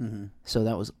level. So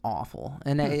that was awful,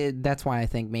 and that's why I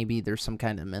think maybe there's some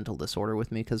kind of mental disorder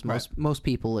with me, because most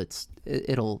people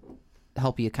it'll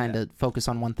help you kind of focus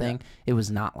on one thing. It was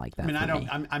not like that. I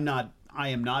mean, I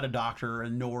am not a doctor,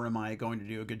 and nor am I going to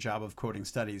do a good job of quoting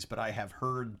studies, but I have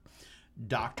heard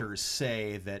doctors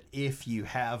say that if you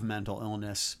have mental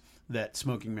illness, that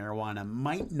smoking marijuana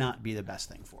might not be the best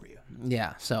thing for you.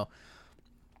 Yeah, so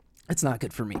it's not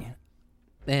good for me.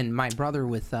 And my brother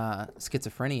with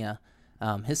schizophrenia,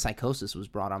 his psychosis was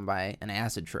brought on by an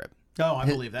acid trip. Oh, I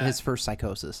believe that. His first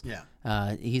psychosis.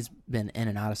 Yeah. He's been in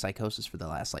and out of psychosis for the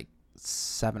last like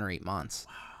 7 or 8 months.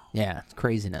 Wow. Yeah, it's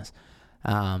craziness.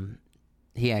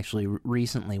 He actually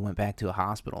recently went back to a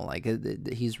hospital. Like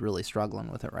he's really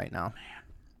struggling with it right now.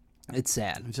 Man, it's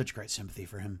sad. I have such great sympathy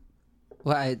for him.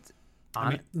 Well, I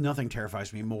mean, nothing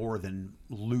terrifies me more than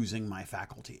losing my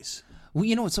faculties. Well,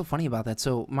 you know what's so funny about that?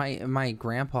 So my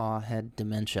grandpa had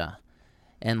dementia,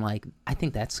 and like I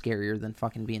think that's scarier than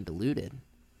fucking being deluded.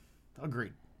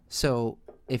 Agreed. So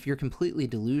if you're completely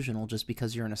delusional just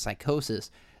because you're in a psychosis,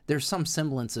 there's some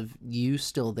semblance of you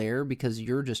still there because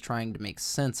you're just trying to make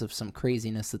sense of some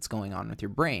craziness that's going on with your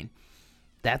brain.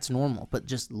 that's normal. But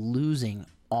just losing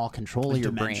all control of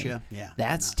your dementia. brain, Yeah,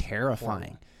 that's terrifying.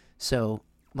 Horrible. So,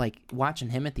 like, watching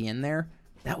him at the end there,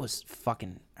 that was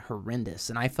fucking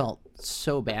horrendous, and I felt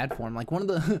so bad for him. Like, one of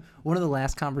the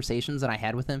last conversations that I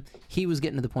had with him, he was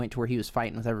getting to the point to where he was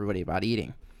fighting with everybody about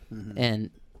eating,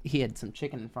 and he had some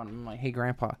chicken in front of him. I'm like, hey,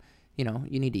 Grandpa, you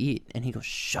need to eat, and he goes,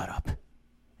 shut up.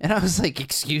 And I was like,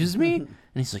 excuse me? And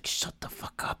he's like, shut the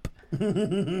fuck up.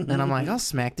 And I'm like, I'll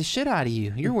smack the shit out of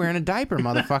you. You're wearing a diaper,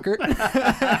 motherfucker.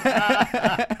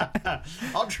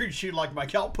 I'll treat you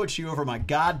like I'll put you over my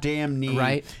goddamn knee,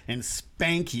 right, and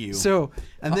spank you. So,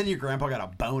 and then your grandpa got a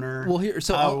boner. Well, it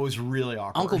was really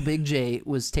awkward. Uncle Big J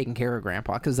was taking care of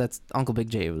Grandpa because Uncle Big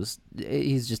J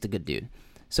he's just a good dude.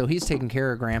 So he's taking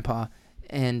care of Grandpa,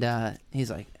 and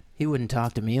he's like, he wouldn't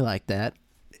talk to me like that.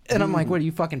 And I'm like, what, do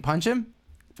you fucking punch him?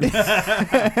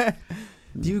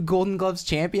 Do you Golden Gloves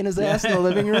champion his ass in the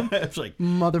living room? It's like,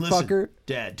 motherfucker. Listen,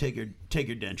 Dad, take your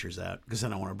dentures out because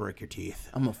then I want to break your teeth.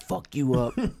 I'm gonna fuck you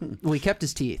up. Well, he kept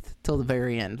his teeth till the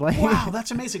very end. Like, wow,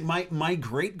 that's amazing. My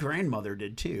great grandmother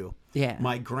did too. Yeah.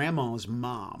 My grandma's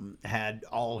mom had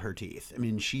all her teeth. I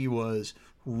mean, she was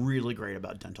really great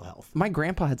about dental health. My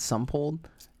grandpa had some pulled.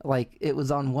 Like, it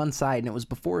was on one side, and it was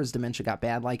before his dementia got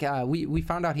bad. Like, we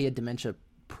found out he had dementia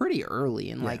pretty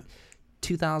early in like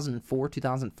 2004,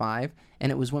 2005,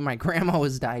 and it was when my grandma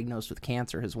was diagnosed with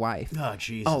cancer, his wife. Oh,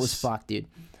 Jesus. Oh, it was fucked, dude.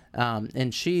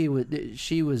 And she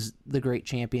was the great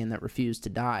champion that refused to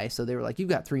die. So they were like, you've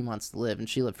got 3 months to live, and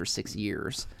she lived for 6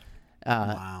 years.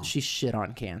 Wow. She shit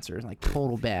on cancer, like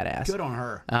total badass. Good on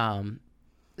her.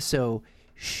 So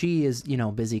she is,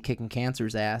 busy kicking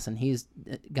cancer's ass, and he's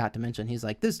got dementia. And he's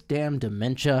like, this damn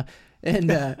dementia,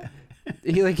 and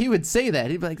he would say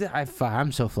that. He'd be like,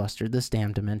 I'm so flustered, this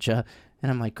damn dementia. And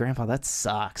I'm like, Grandpa, that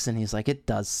sucks. And he's like, it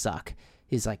does suck.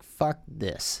 He's like, fuck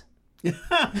this.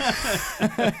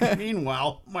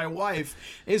 Meanwhile, my wife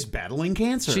is battling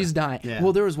cancer. She's dying. Yeah.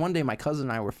 Well, there was one day my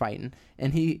cousin and I were fighting,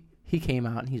 and he came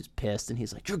out and he was pissed, and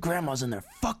he's like, your grandma's in there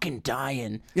fucking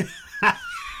dying.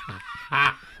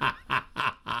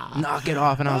 Knock it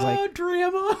off. And I was like, oh,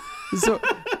 Grandma. So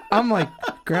I'm like,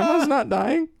 Grandma's not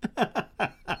dying?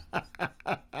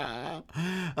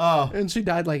 Oh. And she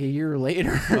died like a year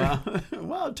later.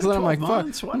 Well, it took So 12 I'm like,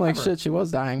 months, fuck. I'm like, shit, she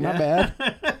was dying. My bad.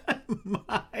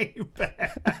 My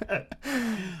bad.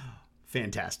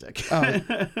 Fantastic. Oh,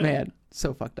 man.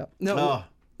 So fucked up. No. Oh.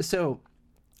 So,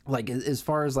 like, as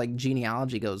far as like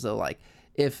genealogy goes, though, like,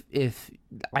 if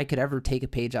I could ever take a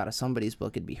page out of somebody's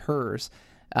book, it'd be hers.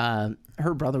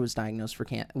 Her brother was diagnosed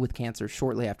with cancer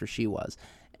shortly after she was,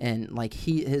 and like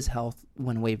his health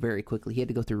went away very quickly. He had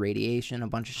to go through radiation, a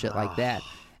bunch of shit like that,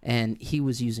 and he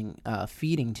was using a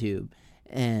feeding tube.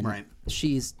 And right.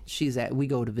 we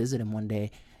go to visit him one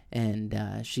day,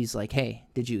 and she's like, "Hey,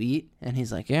 did you eat?" And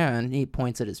he's like, "Yeah." And he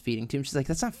points at his feeding tube. She's like,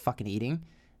 "That's not fucking eating."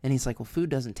 And he's like, "Well, food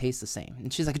doesn't taste the same."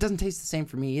 And she's like, "It doesn't taste the same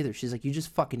for me either." She's like, "You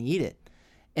just fucking eat it."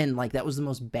 And like that was the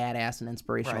most badass and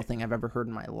inspirational thing I've ever heard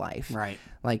in my life. Right.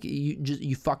 Like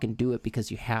you fucking do it because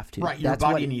you have to. Right. Your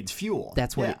body needs fuel.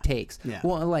 That's what it takes. Yeah.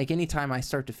 Well, like anytime I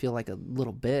start to feel like a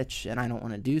little bitch and I don't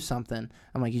want to do something,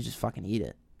 I'm like, you just fucking eat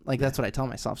it. Like that's what I tell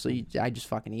myself. So I just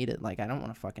fucking eat it. Like I don't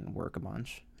want to fucking work a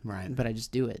bunch. Right. But I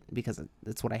just do it because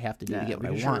that's what I have to do to get what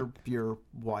I want. Your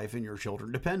wife and your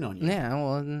children depend on you. Yeah,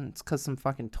 well, it's because some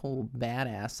fucking total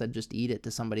badass said just eat it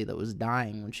to somebody that was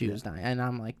dying when she was dying. And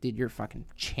I'm like, dude, you're a fucking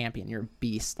champion. You're a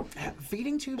beast.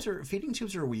 Feeding tubes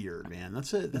are weird, man.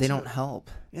 They don't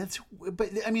help. But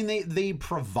I mean, they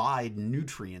provide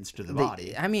nutrients to the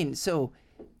body. I mean, so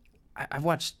I've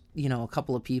watched, a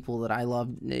couple of people that I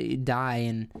love die,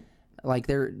 and like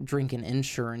they're drinking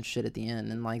insurance shit at the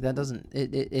end, and like that doesn't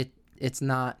it's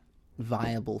not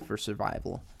viable for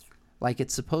survival. Like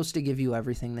it's supposed to give you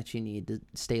everything that you need to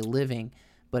stay living,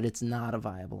 but it's not a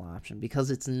viable option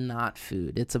because it's not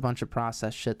food. It's a bunch of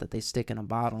processed shit that they stick in a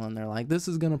bottle, and they're like, this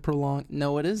is gonna prolong.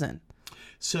 No, it isn't.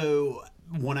 So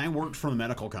when I worked for the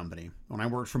medical company, when I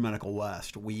worked for Medical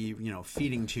West, we,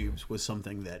 feeding tubes was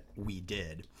something that we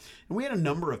did. And we had a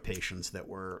number of patients that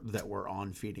were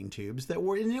on feeding tubes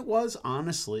and it was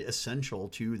honestly essential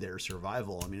to their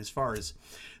survival. I mean, as far as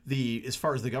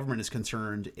the government is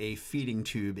concerned, a feeding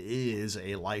tube is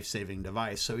a life-saving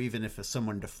device. So even if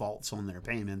someone defaults on their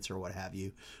payments or what have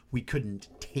you, we couldn't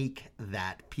take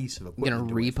that piece of equipment. You're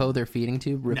gonna repo their feeding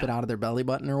tube, rip it out of their belly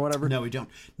button or whatever? No, we don't.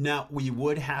 Now, we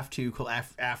would have to,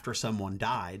 after someone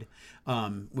died,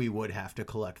 we would have to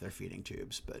collect their feeding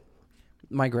tubes. But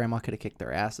my grandma could have kicked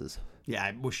their asses. Yeah,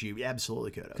 I wish you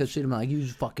absolutely could have. Because she'd have been like, you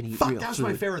just fucking eat real food. That's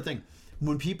my favorite thing.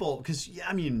 When people, because,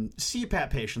 CPAP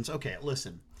patients, okay,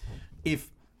 listen, if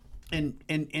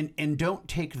and don't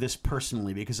take this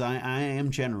personally because I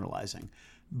am generalizing,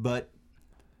 but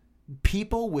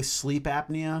people with sleep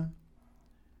apnea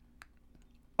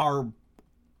are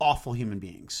awful human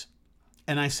beings.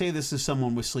 And I say this as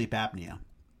someone with sleep apnea.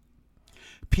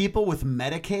 People with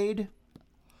Medicaid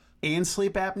and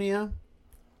sleep apnea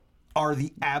are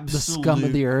the absolute scum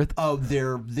of the earth. Oh,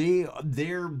 they're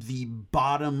the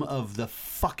bottom of the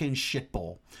fucking shit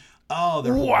bowl. Oh,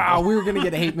 they're Wow, horrible. we were gonna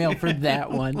get hate mail for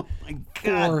that one. Oh my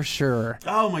God. For sure.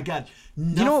 Oh my God.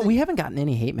 You know what? We haven't gotten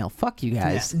any hate mail. Fuck you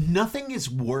guys. Nothing is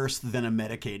worse than a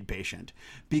Medicaid patient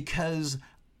because,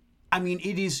 I mean,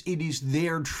 it is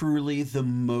they're truly the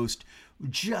most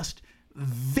just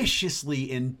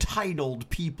viciously entitled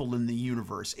people in the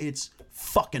universe. It's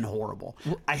fucking horrible.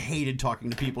 I hated talking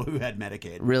to people who had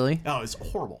Medicaid. Really? Oh, it's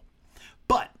horrible.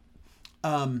 But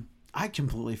I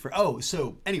completely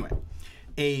so anyway,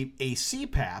 a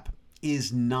CPAP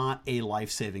is not a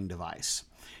life-saving device.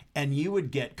 And you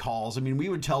would get calls. I mean, we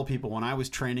would tell people when I was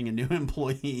training a new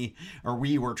employee, or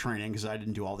we were training because I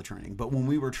didn't do all the training, but when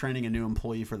we were training a new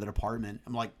employee for the department,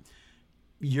 I'm like,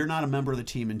 you're not a member of the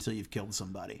team until you've killed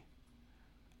somebody.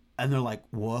 And they're like,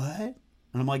 what? And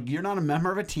I'm like, you're not a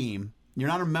member of a team. You're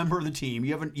not a member of the team.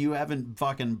 You haven't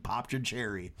fucking popped your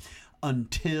cherry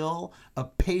until a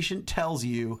patient tells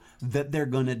you that they're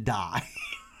going to die.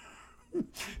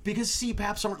 Because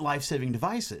CPAPs aren't life-saving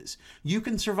devices. You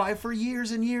can survive for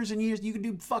years and years and years. You can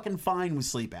do fucking fine with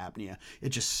sleep apnea. It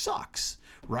just sucks,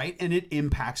 right? And it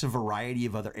impacts a variety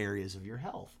of other areas of your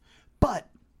health. But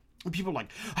people are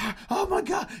like, oh my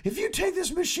God, if you take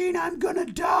this machine, I'm gonna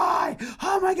die.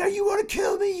 Oh my God, you want to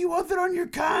kill me? You want that on your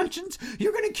conscience?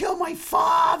 You're gonna kill my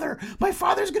father. My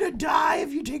father's gonna die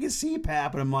if you take a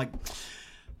CPAP. And I'm like,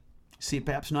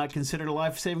 CPAP's not considered a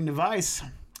life-saving device.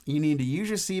 You need to use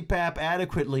your CPAP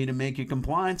adequately to make you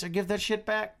compliance or give that shit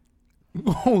back.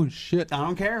 Oh, shit. I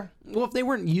don't care. Well, if they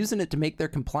weren't using it to make their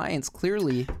compliance,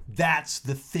 clearly. That's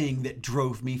the thing that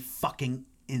drove me fucking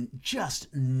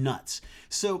just nuts.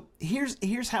 So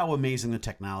here's how amazing the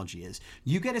technology is.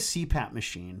 You get a CPAP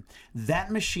machine.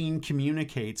 That machine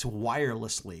communicates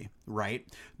wirelessly, right?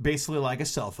 Basically like a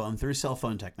cell phone through cell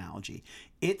phone technology.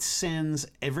 It sends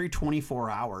every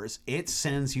 24 hours, it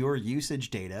sends your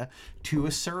usage data to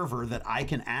a server that I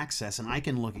can access, and I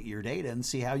can look at your data and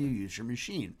see how you use your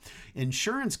machine.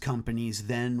 Insurance companies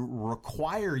then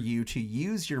require you to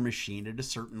use your machine at a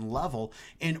certain level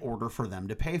in order for them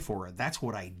to pay for it. That's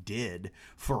what I did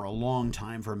for a long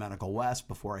time for Medical West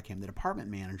before I came the department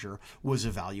manager, was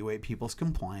evaluate people's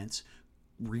compliance,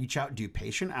 reach out, do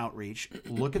patient outreach,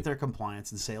 look at their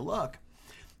compliance and say, look,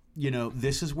 you know,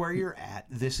 this is where you're at.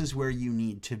 This is where you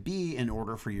need to be in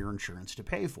order for your insurance to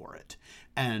pay for it.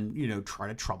 And, you know, try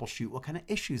to troubleshoot what kind of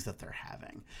issues that they're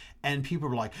having. And people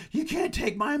were like, you can't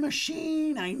take my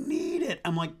machine. I need it.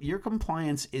 I'm like, your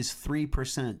compliance is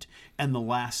 3% in the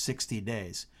last 60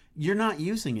 days. You're not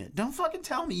using it. Don't fucking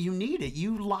tell me you need it.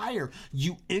 You liar.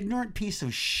 You ignorant piece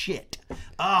of shit.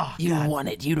 Oh, You God. want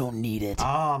it. You don't need it.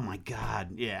 Oh, my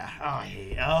God. Yeah. Oh, I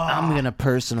hate it. Oh. I'm going to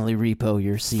personally repo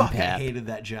your CPAP. Fuck, I hated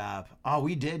that job. Oh,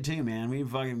 we did too, man.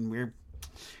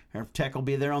 Our tech will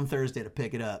be there on Thursday to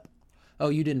pick it up. Oh,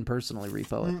 you didn't personally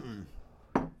repo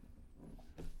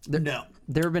it? No.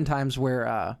 There have been times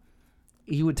where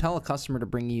you would tell a customer to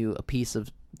bring you a piece of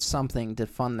something to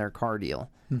fund their car deal.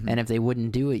 Mm-hmm. And if they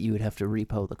wouldn't do it, you would have to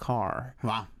repo the car.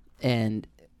 Wow. And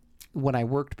what I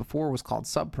worked before was called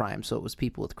subprime, so it was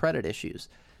people with credit issues.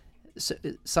 So,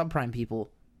 subprime people,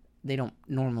 they don't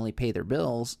normally pay their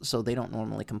bills, so they don't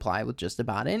normally comply with just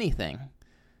about anything.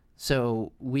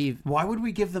 So Why would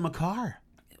we give them a car?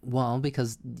 Well,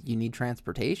 because you need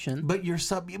transportation. But you're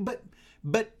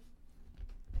but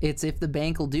It's if the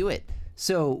bank will do it.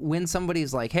 So when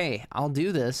somebody's like, hey, I'll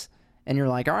do this, and you're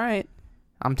like, all right,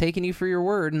 I'm taking you for your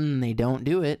word, and they don't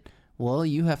do it, well,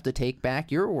 you have to take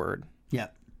back your word. Yeah.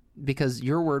 Because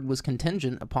your word was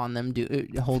contingent upon them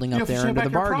holding up their end of the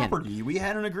bargain. Property. We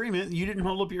had an agreement. You didn't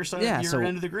hold up your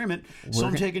end of the agreement, so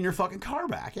I'm taking your fucking car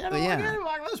back. Yeah,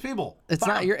 like those people. It's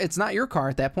not your car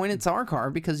at that point. It's our car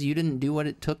because you didn't do what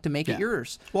it took to make it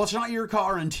yours. Well, it's not your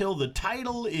car until the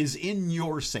title is in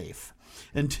your safe.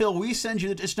 Until we send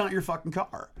you it's not your fucking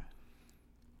car.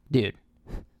 Dude,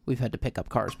 we've had to pick up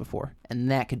cars before, and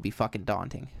that could be fucking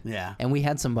daunting. Yeah. And we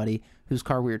had somebody whose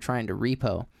car we were trying to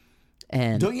repo.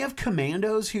 And don't you have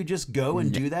commandos who just go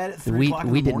and do that at 3 o'clock in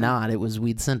the morning? We did not.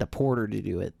 We'd send a porter to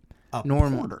do it.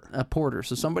 A porter.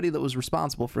 So somebody that was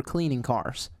responsible for cleaning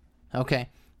cars. Okay.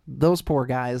 Those poor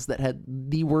guys that had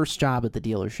the worst job at the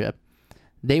dealership,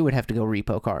 they would have to go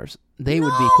repo cars. They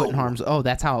would be put in harm's. Oh,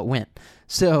 that's how it went.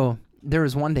 So there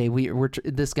was one day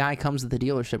this guy comes to the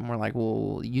dealership and we're like,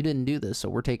 well, you didn't do this, so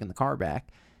we're taking the car back.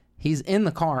 He's in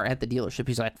the car at the dealership.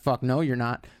 He's like, fuck no, you're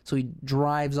not. So he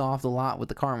drives off the lot with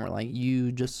the car, and we're like,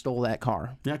 you just stole that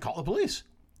car. Yeah, call the police.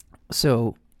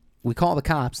 So we call the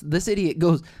cops. This idiot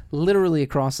goes literally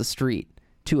across the street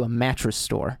to a mattress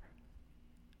store.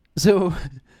 So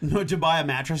to buy a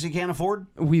mattress he can't afford?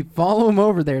 We follow him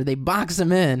over there. They box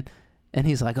him in, and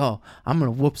he's like, oh, I'm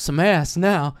going to whoop some ass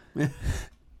now.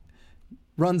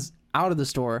 Runs out of the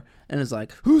store and is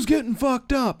like, who's getting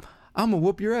fucked up? I'm going to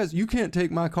whoop your ass. You can't take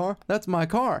my car. That's my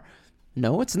car.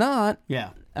 No, it's not. Yeah.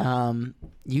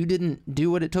 You didn't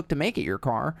do what it took to make it your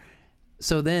car.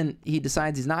 So then he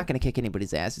decides he's not going to kick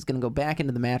anybody's ass. He's going to go back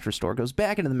into the mattress store. Goes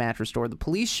back into the mattress store. The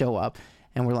police show up,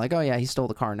 and we're like, oh, yeah, he stole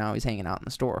the car. Now he's hanging out in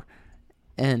the store.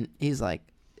 And he's like,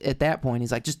 at that point,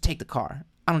 he's like, just take the car.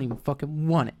 I don't even fucking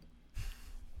want it.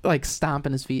 Like,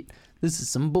 stomping his feet. This is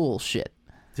some bullshit.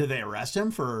 Did they arrest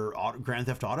him for Grand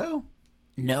Theft Auto?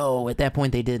 No, at that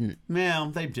point they didn't. Well,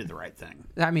 they did the right thing.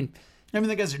 I mean,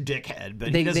 the guy's a dickhead,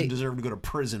 but he doesn't deserve to go to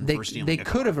prison for stealing a car. They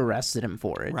could have arrested him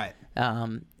for it. Right.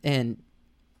 And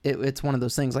it's one of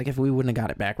those things, like, if we wouldn't have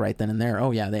got it back right then and there,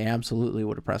 oh, yeah, they absolutely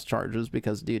would have pressed charges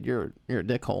because, dude, you're a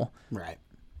dickhole. Right.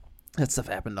 That stuff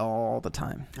happened all the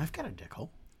time. I've got a dickhole.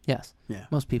 Yes. Yeah.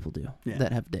 Most people do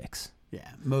that have dicks. Yeah,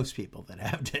 most people that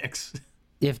have dicks.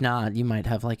 If not, you might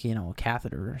have, like, a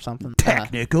catheter or something.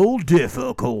 Technical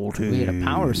difficulty. We had a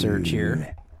power surge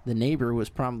here. The neighbor was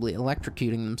probably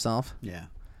electrocuting himself. Yeah.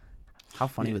 How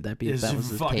funny would that be if that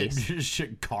was the case?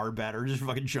 Just car batter, just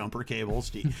fucking jumper cables,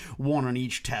 one on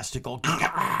each testicle.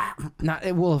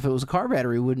 Well, if it was a car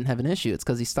battery, we wouldn't have an issue. It's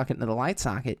because he stuck it into the light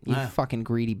socket. You fucking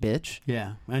greedy bitch.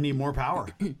 Yeah, I need more power.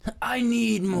 I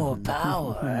need more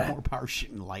power. More power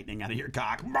shooting lightning out of your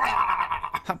cock.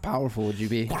 How powerful would you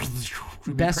be?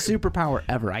 Best superpower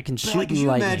ever. I can shoot like, lightning. Can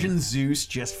you imagine Zeus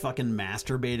just fucking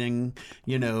masturbating,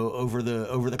 over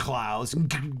the clouds?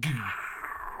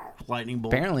 Lightning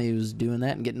bolt. Apparently he was doing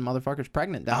that and getting motherfuckers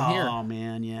pregnant down here. Oh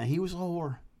man, yeah, he was a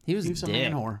whore. He was a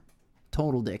man whore.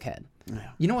 Total dickhead.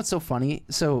 Yeah. You know what's so funny?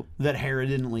 So that Herod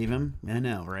didn't leave him. I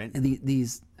know, right?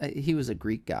 He was a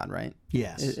Greek god, right?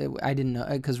 Yes. I didn't know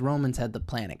because Romans had the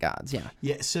planet gods. Yeah.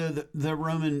 Yeah. So the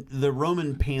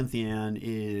Roman pantheon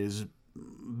is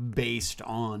based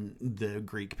on the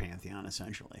Greek pantheon,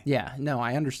 essentially. Yeah, no,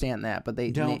 I understand that, but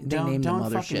they named them other shit.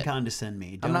 Don't fucking condescend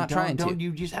me. I'm not trying to. Don't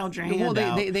you just held your hand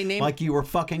out they named, like you were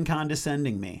fucking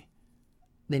condescending me.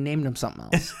 They named them something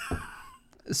else.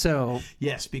 So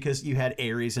yes, because you had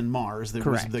Ares and Mars, that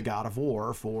correct. was the god of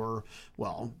war for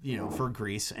for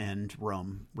Greece and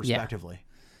Rome, respectively.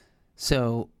 Yeah.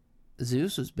 So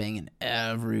Zeus was banging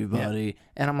everybody,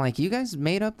 and I'm like, you guys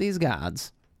made up these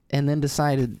gods. And then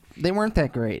decided they weren't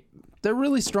that great. They're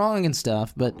really strong and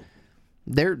stuff, but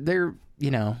they're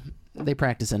they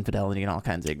practice infidelity and all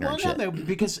kinds of ignorant shit. No,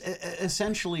 because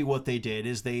essentially what they did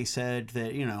is they said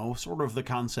that sort of the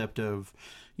concept of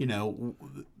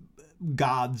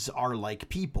gods are like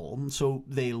people, so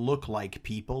they look like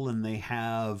people and they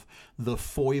have the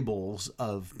foibles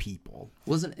of people.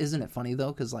 Isn't it funny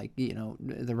though? Because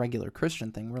the regular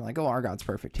Christian thing, we're like, oh, our God's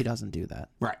perfect. He doesn't do that.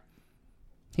 Right.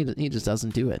 He just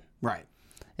doesn't do it. Right.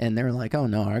 And they're like, oh,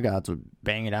 no, our gods would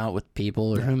bang it out with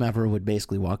people or whomever would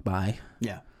basically walk by.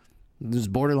 Yeah. It was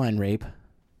borderline rape.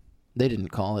 They didn't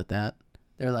call it that.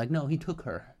 They're like, no, he took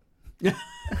her.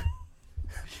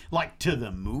 Like to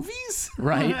the movies?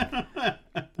 Right.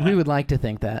 We would like to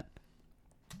think that.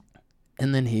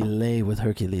 And then he lay with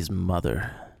Hercules' mother.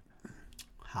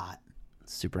 Hot.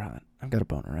 Super hot. I've got a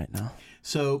boner right now.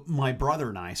 So my brother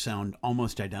and I sound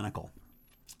almost identical.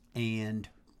 And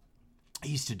I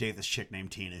used to date this chick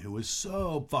named Tina who was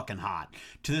so fucking hot.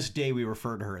 To this day, we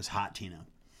refer to her as Hot Tina.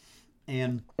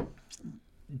 And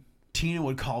Tina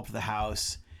would call up to the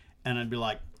house, and I'd be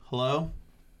like, hello?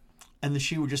 And then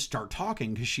she would just start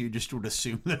talking because she just would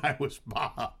assume that I was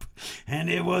Bob. And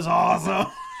it was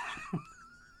awesome.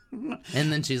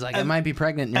 And then she's like, I might be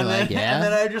pregnant. And you're like, yeah? And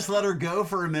then I just let her go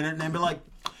for a minute, and I'd be like,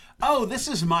 oh, this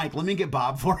is Mike. Let me get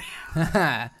Bob for you.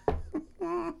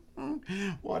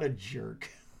 What a jerk.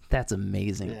 That's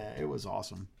amazing. Yeah, it was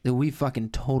awesome. We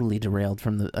fucking totally derailed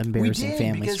from the embarrassing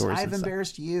family stories. I've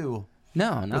embarrassed you.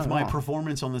 No, not with my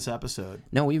performance on this episode.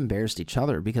 No, we embarrassed each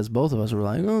other because both of us were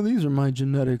like, oh, these are my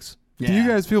genetics. Yeah. Do you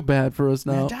guys feel bad for us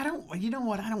now? You know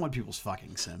what? I don't want people's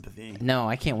fucking sympathy. No,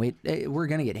 I can't wait. We're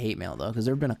going to get hate mail, though, because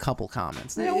there have been a couple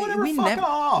comments. Yeah, whatever, fuck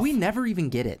off. We never even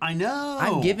get it. I know.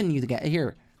 I'm giving you the guy.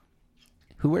 Here,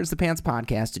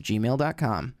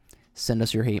 whowearstthepantspodcast@gmail.com. send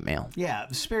us your hate mail. Yeah,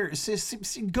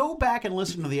 go back and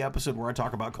listen to the episode where I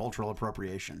talk about cultural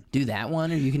appropriation. Do that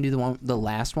one, or you can do the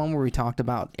last one where we talked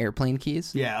about airplane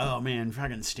keys. Yeah, oh man,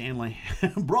 fucking Stanley.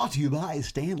 Brought to you by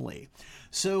Stanley.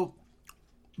 So,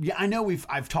 yeah, I know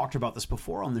I've talked about this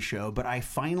before on the show, but I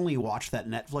finally watched that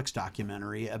Netflix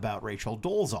documentary about Rachel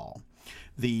Dolezal,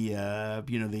 the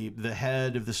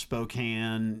head of the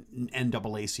Spokane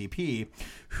NAACP,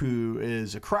 who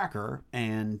is a cracker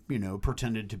and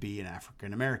pretended to be an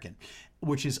African American,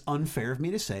 which is unfair of me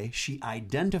to say. She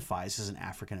identifies as an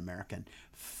African American.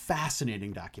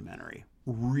 Fascinating documentary,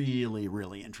 really,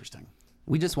 really interesting.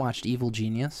 We just watched Evil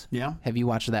Genius. Yeah. Have you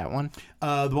watched that one?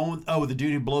 The one with the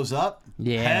dude who blows up?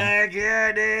 Yeah. Heck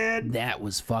yeah, dude. That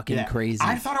was fucking crazy.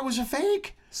 I thought it was a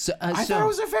fake. I thought it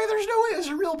was a fake. There's no way it was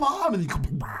a real bomb.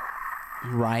 And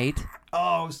right?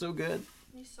 Oh, it was so good.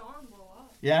 You saw him blow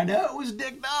up. Yeah, I know. It was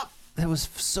digged up. That was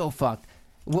so fucked.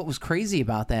 What was crazy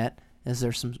about that is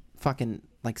there's some fucking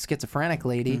schizophrenic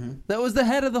lady that was the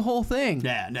head of the whole thing.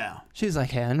 Yeah, no. She's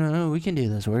like, hey, no, we can do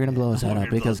this. We're gonna blow his head up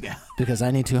because I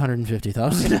need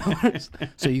 $250,000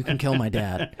 so you can kill my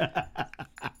dad.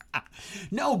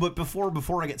 No, but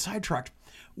before I get sidetracked,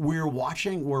 we're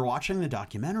watching the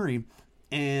documentary,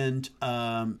 and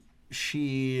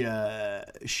she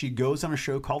goes on a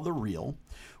show called The Real,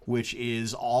 which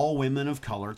is all women of color.